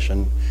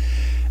celebration.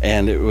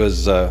 And it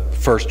was the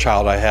first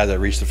child I had that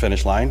reached the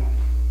finish line,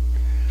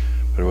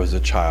 but it was a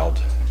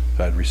child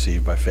that I'd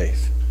received by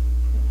faith.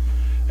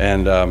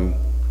 And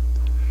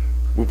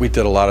we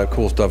did a lot of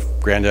cool stuff.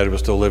 Granddad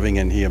was still living,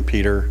 and he and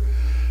Peter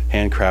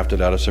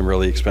handcrafted out of some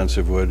really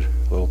expensive wood,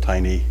 a little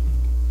tiny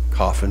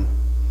coffin.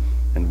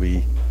 And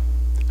we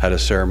had a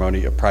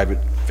ceremony, a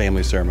private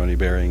family ceremony,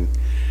 burying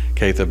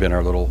Caleb in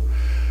our little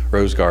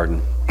rose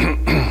garden.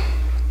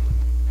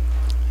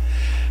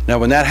 Now,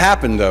 when that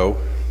happened, though,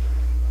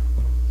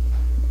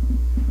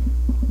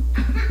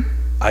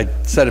 I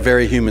said a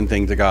very human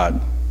thing to God.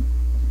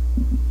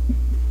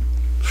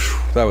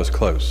 That was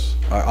close.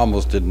 I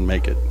almost didn't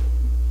make it.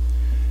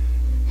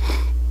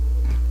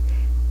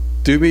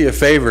 Do me a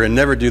favor and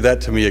never do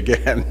that to me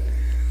again.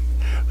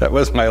 That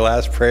was my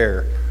last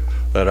prayer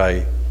that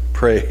I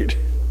prayed.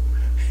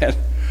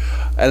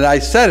 And I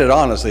said it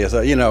honestly. I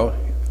said,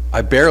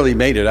 I barely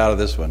made it out of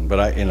this one,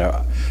 but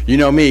you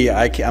know me,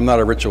 I'm not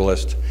a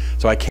ritualist,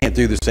 so I can't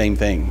do the same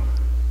thing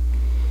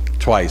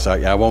twice.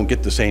 I won't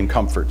get the same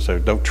comfort, so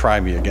don't try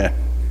me again.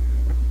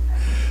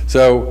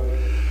 So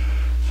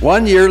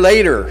 1 year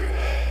later,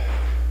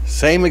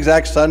 same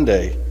exact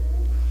Sunday,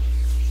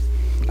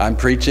 I'm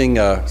preaching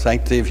a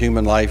Sanctity of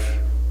Human Life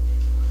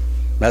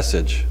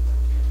message.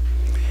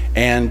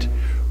 And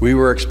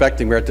we're at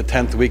the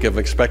 10th week of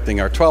expecting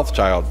our 12th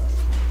child.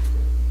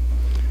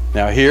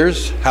 Now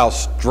here's how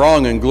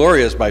strong and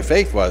glorious my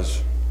faith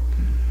was.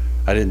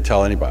 I didn't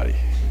tell anybody.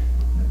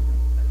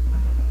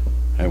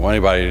 I didn't want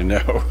anybody to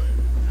know.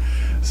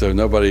 So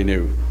nobody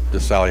knew,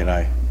 just Sally and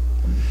I.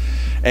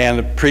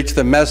 And preached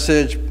the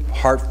message,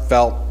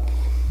 heartfelt,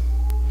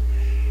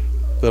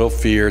 little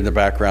fear in the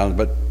background,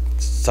 but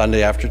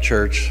Sunday after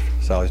church,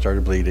 Sally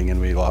started bleeding and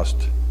we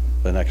lost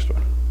the next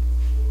one.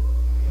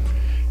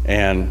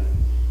 And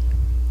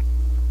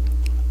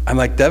I'm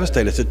like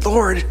devastated. I said,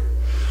 Lord,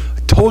 I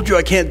told you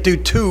I can't do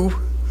two.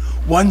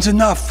 One's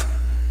enough.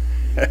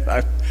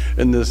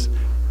 And this,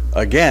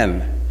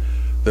 again,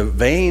 the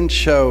vain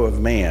show of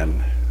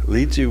man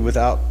leads you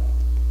without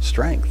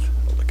strength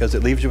because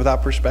it leaves you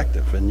without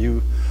perspective and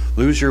you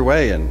lose your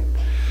way and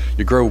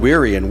you grow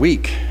weary and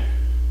weak.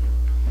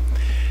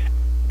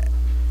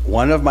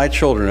 One of my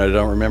children, I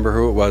don't remember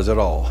who it was at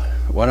all,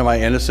 one of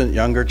my innocent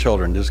younger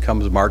children just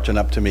comes marching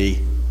up to me.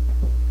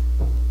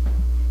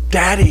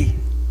 Daddy,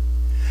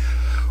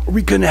 are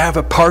we going to have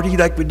a party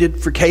like we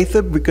did for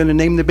Caleb? We're going to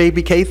name the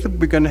baby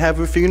Caleb? We're going to have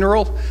a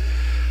funeral?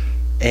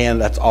 And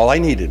that's all I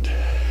needed.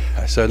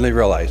 I suddenly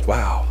realized,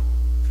 wow,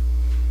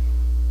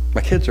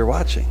 my kids are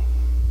watching.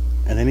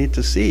 And they need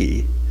to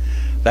see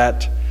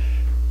that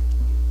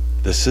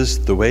this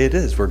is the way it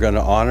is. We're going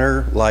to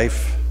honor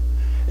life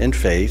in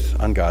faith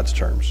on God's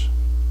terms.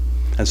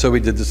 And so we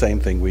did the same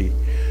thing. We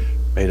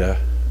made a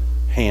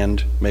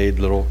handmade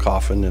little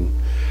coffin and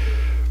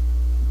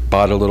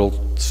bought a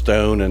little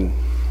stone and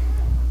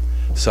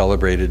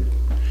celebrated.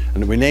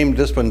 And we named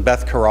this one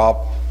Beth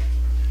Karab.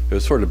 It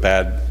was sort of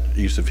bad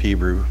use of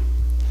Hebrew.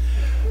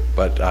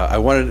 But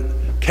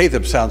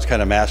Caleb sounds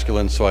kind of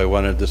masculine, so I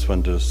wanted this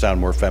one to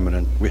sound more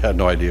feminine. We had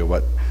no idea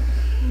what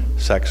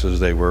sexes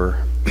they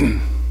were.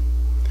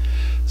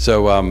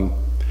 So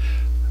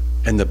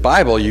in the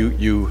Bible,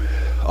 you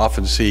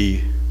often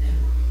see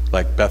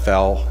like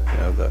Bethel,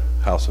 the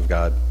house of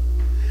God.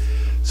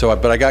 So,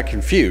 but I got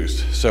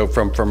confused. So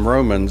from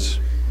Romans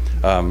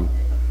 5,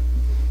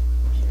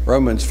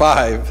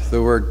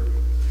 the word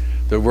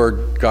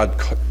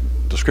God,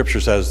 the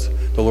scripture says,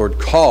 the Lord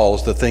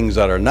calls the things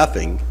that are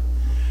nothing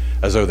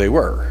as though they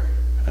were.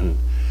 And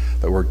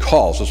the word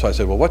calls. So I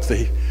said, well, what's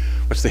the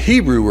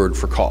Hebrew word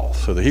for call?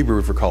 So the Hebrew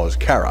word for call is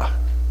kara.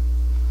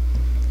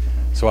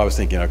 So I was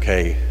thinking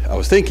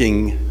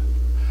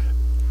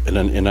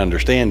in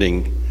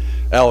understanding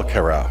El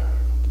Kara,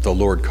 the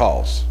Lord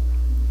calls.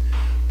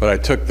 But I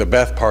took the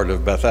Beth part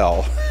of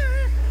Bethel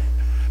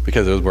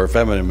because it was more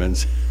feminine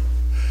and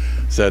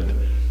said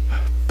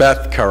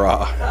Beth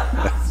Kara.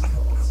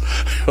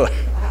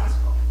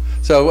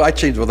 So I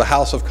changed, the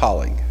house of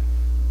calling.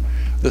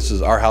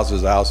 Our house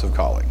is the house of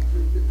calling.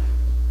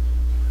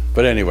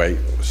 But anyway,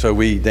 so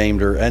we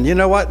named her. And you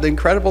know what? The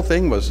incredible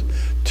thing was,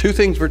 two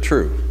things were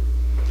true.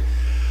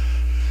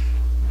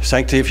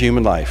 Sanctity of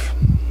human life.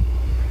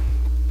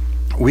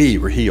 We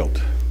were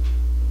healed.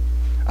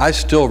 I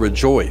still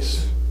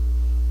rejoice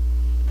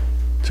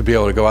to be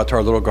able to go out to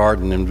our little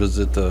garden and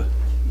visit the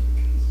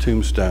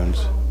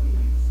tombstones.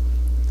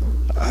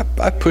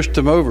 I pushed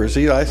them over.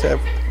 See, I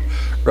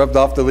rubbed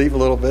off the leaf a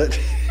little bit.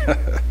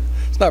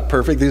 It's not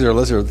perfect. These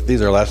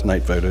are last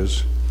night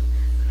photos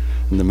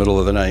in the middle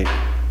of the night.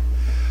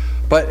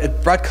 But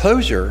it brought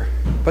closure.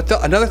 But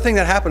another thing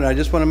that happened, and I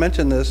just want to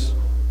mention this,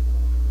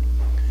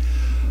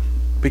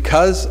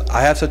 because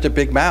I have such a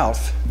big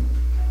mouth,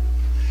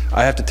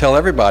 I have to tell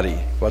everybody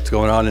what's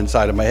going on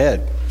inside of my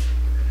head.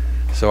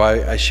 So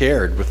I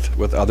shared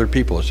with other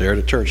people, I shared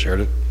at church,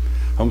 shared at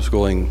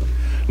homeschooling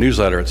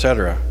newsletter,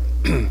 etc.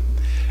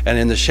 And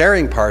in the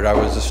sharing part, I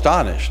was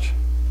astonished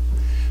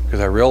because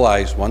I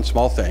realized one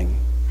small thing: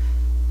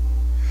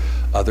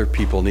 other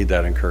people need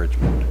that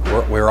encouragement.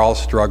 We're all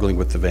struggling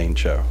with the vain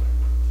show.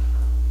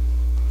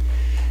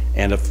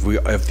 And if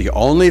the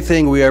only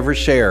thing we ever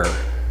share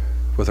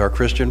with our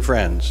Christian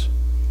friends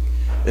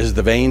is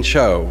the vain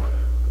show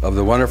of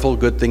the wonderful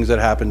good things that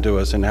happened to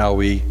us and how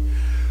we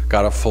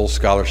got a full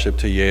scholarship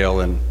to Yale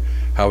and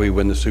how we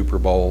win the Super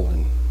Bowl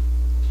and,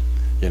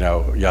 you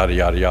know, yada,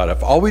 yada, yada.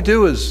 If all we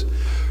do is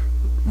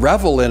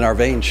revel in our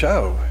vain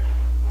show,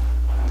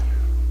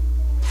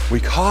 we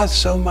cause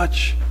so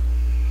much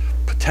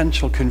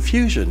potential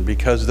confusion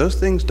because those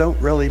things don't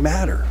really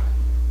matter.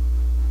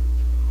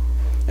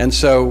 And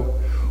so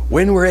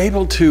when we're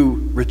able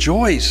to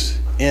rejoice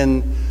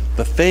in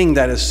the thing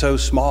that is so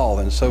small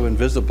and so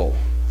invisible,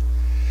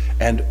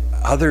 and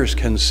others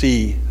can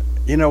see,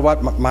 you know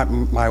what,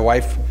 my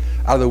wife,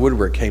 out of the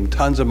woodwork came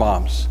tons of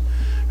moms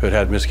who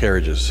had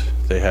miscarriages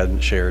they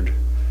hadn't shared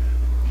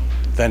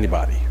with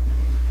anybody.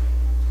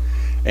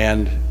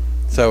 And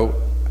so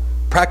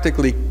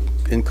practically,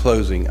 in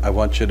closing, I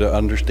want you to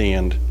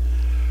understand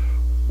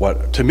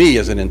what to me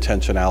is an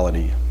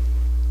intentionality.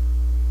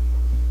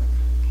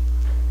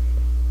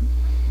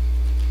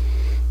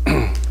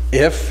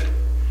 If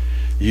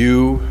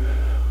you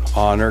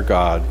honor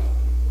God,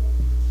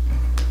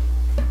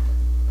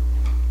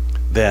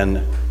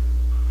 then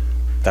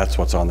that's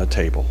what's on the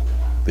table,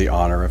 the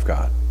honor of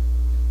God.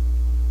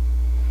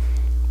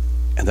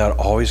 And that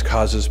always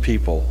causes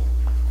people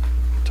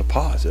to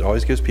pause. It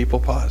always gives people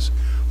pause.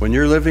 When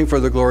you're living for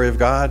the glory of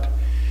God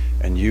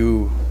and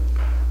you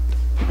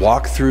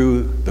walk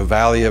through the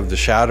valley of the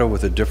shadow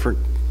with a different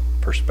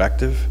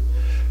perspective,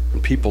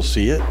 and people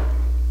see it,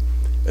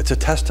 it's a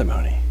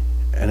testimony.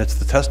 And it's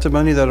the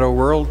testimony that our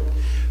world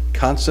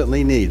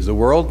constantly needs. The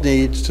world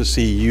needs to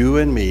see you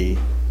and me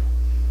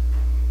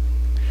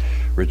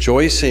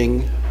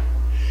rejoicing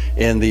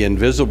in the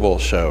invisible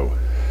show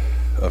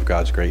of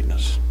God's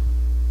greatness.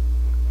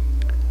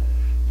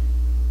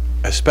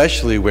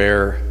 Especially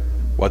where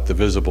what the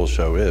visible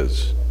show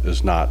is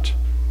not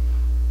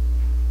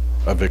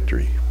a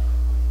victory,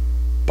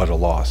 but a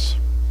loss.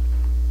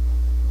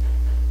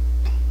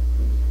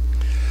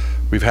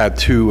 We've had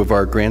 2 of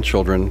our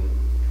grandchildren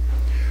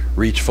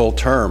reach full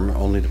term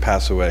only to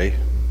pass away.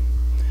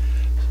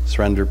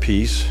 Surrender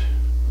Peace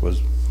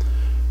was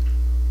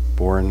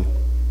born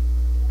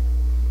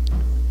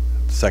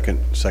second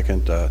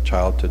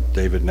child to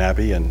David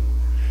Nabby, and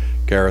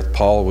Gareth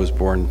Paul was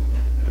born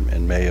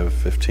in May of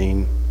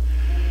 15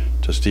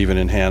 to Stephen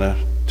and Hannah,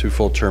 2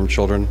 full-term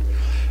children.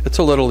 It's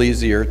a little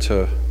easier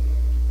to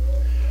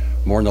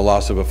mourn the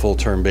loss of a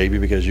full-term baby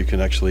because you can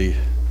actually,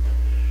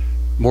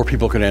 more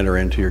people can enter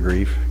into your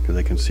grief because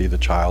they can see the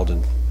child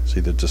and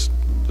see the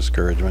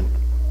discouragement.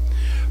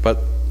 But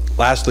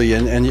lastly,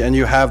 and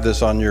you have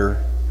this on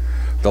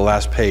the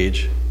last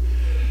page,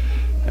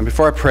 and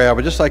before I pray, I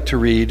would just like to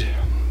read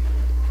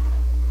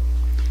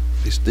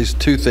these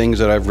 2 things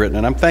that I've written,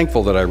 and I'm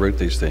thankful that I wrote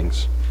these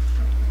things.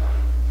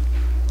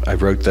 I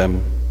wrote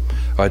them.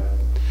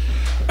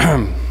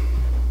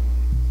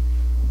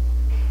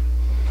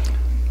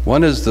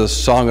 One is the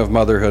Song of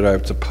Motherhood.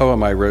 It's a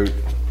poem I wrote.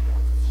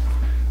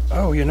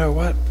 Oh, you know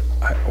what?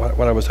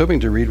 What I was hoping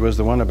to read was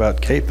the one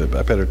about Kate, but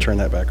I better turn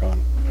that back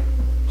on.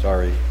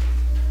 Sorry.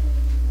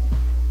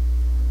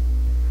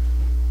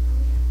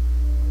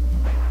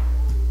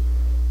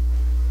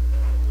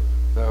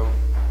 So,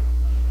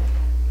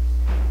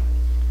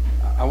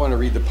 I want to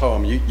read the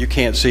poem. You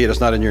can't see it. It's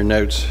not in your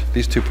notes.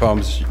 These 2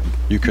 poems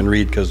you can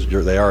read because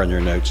they are in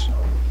your notes.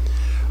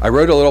 I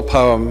wrote a little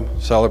poem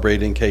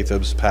celebrating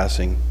Kathab's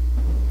passing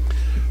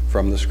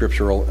from the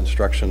scriptural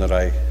instruction that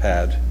I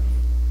had.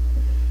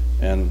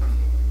 And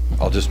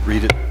I'll just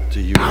read it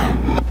to you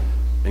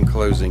in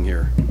closing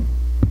here.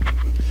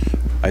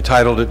 I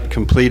titled it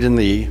Complete in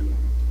Thee.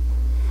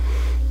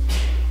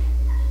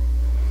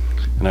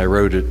 And I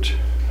wrote it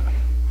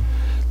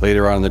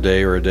later on in the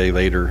day or a day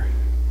later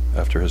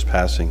after his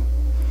passing.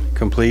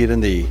 Complete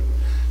in Thee.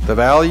 The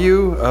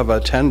value of a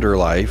tender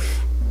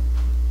life,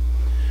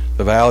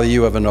 the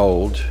value of an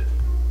old,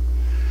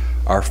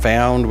 are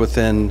found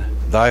within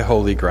Thy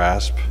holy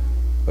grasp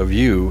of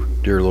You,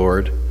 dear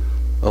Lord,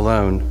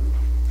 alone.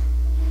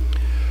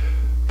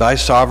 Thy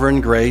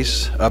sovereign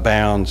grace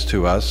abounds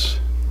to us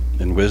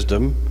in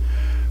wisdom,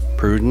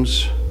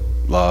 prudence,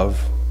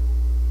 love.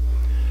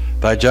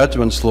 Thy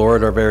judgments,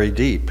 Lord, are very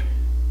deep,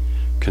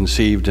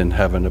 conceived in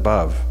heaven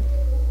above.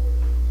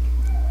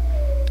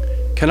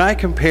 Can I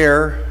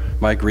compare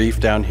my grief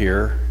down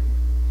here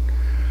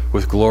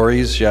with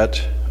glories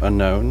yet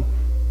unknown?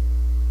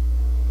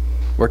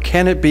 Or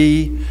can it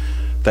be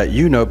that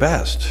you know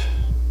best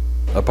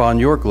upon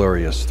your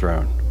glorious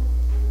throne?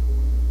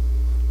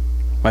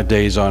 My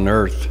days on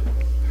earth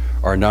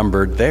are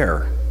numbered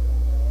there.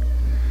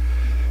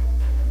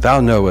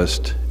 Thou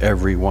knowest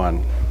every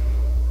one.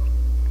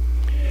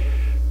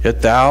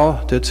 Yet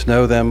thou didst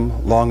know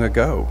them long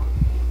ago,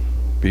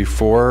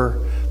 before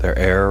their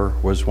heir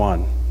was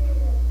won.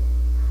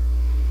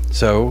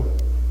 So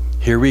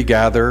here we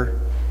gather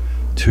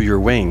to your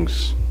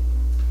wings.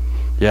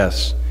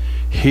 Yes,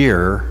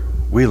 here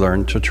we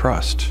learn to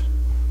trust.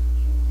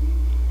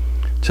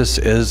 'Tis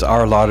is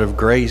our lot of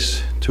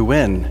grace to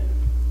win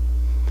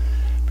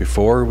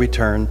before we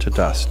turn to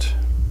dust.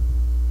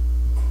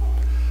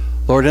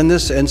 Lord, in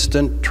this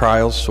instant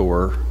trial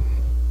sore,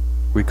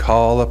 we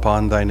call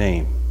upon thy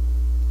name.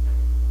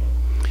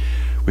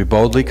 We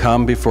boldly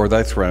come before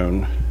thy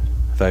throne,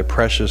 thy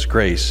precious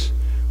grace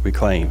we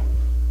claim.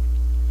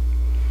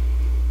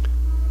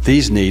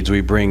 These needs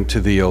we bring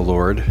to thee, O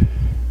Lord,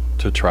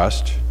 to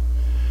trust,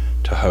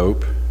 to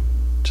hope,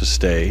 to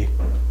stay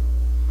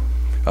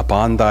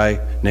upon thy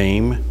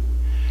name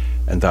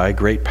and thy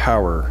great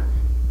power,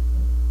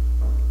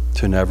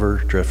 to never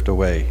drift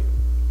away.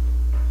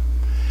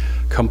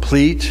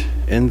 Complete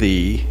in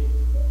thee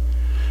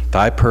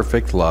thy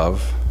perfect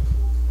love,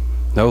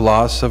 no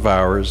loss of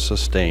ours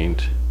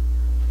sustained.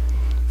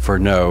 For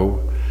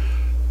no,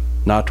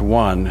 not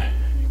one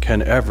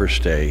can ever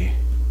stay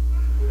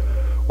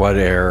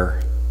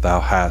whate'er thou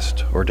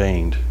hast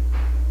ordained.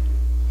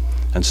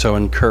 And so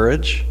in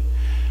courage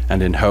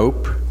and in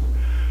hope,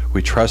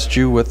 we trust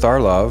you with our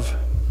love.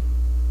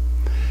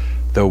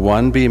 Though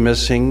one be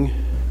missing,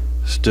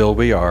 still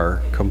we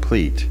are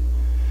complete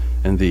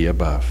in thee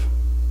above.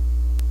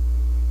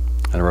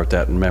 And I wrote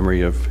that in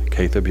memory of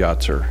Katha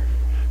Bjotzer,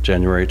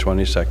 January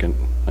 22nd,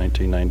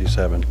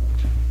 1997.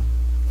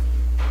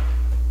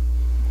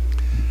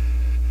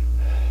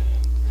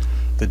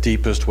 The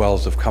deepest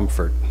wells of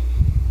comfort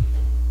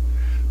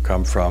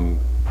come from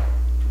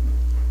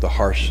the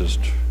harshest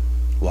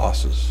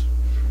losses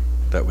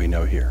that we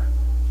know here.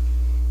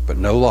 But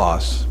no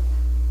loss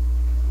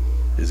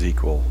is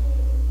equal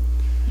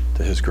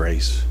to his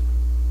grace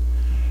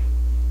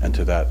and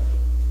to that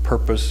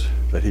purpose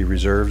that he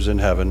reserves in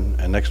heaven.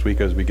 And next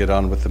week, as we get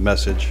on with the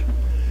message,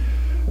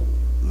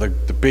 the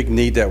big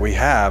need that we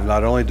have,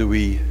 not only do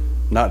we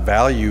not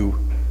value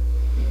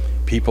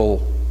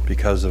people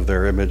because of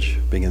their image,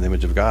 being in the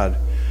image of God,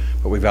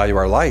 but we value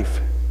our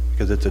life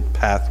because it's a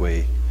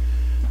pathway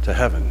to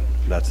heaven.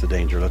 That's the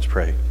danger. Let's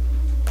pray.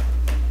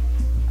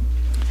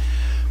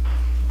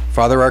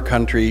 Father, our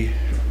country,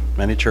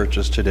 many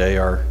churches today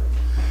are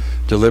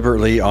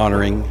deliberately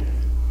honoring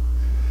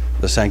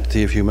the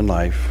sanctity of human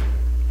life.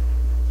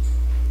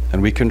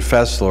 And we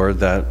confess, Lord,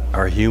 that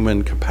our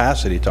human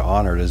capacity to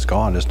honor it is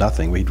gone, is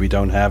nothing. We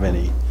don't have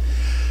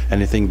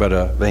anything but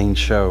a vain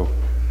show.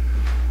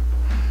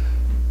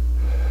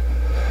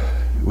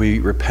 We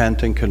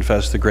repent and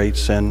confess the great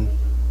sin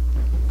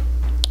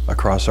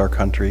across our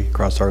country,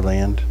 across our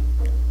land,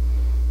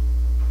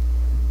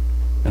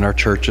 in our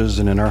churches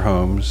and in our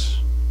homes,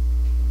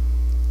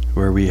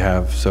 where we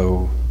have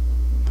so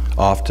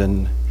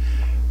often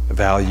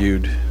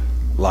valued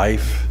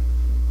life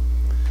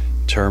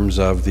in terms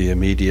of the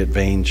immediate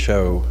vain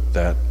show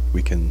that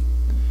we can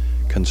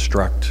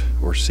construct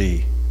or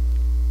see.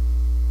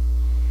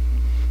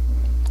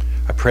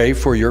 I pray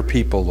for your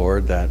people,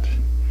 Lord, that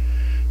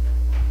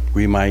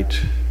we might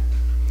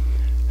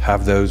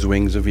have those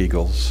wings of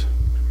eagles,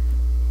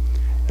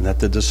 and that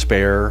the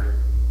despair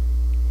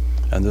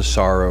and the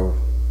sorrow,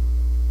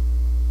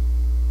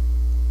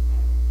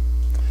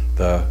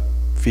 the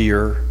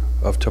fear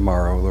of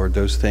tomorrow, Lord,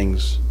 those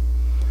things,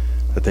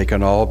 that they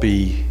can all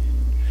be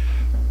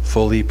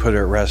fully put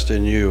at rest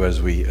in you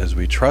as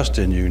we trust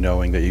in you,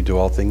 knowing that you do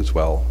all things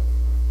well,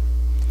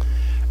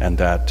 and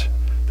that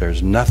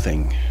there's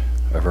nothing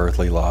of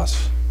earthly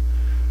loss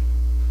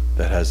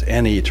that has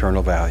any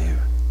eternal value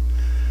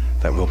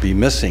that will be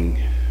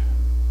missing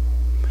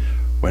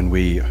when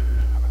we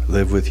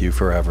live with you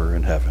forever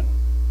in heaven.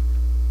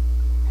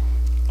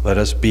 Let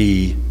us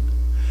be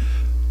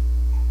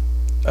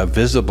a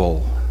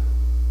visible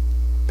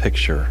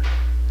picture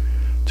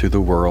to the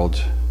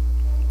world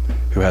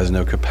who has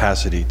no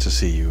capacity to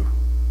see you.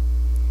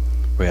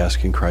 We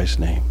ask in Christ's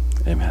name,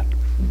 amen.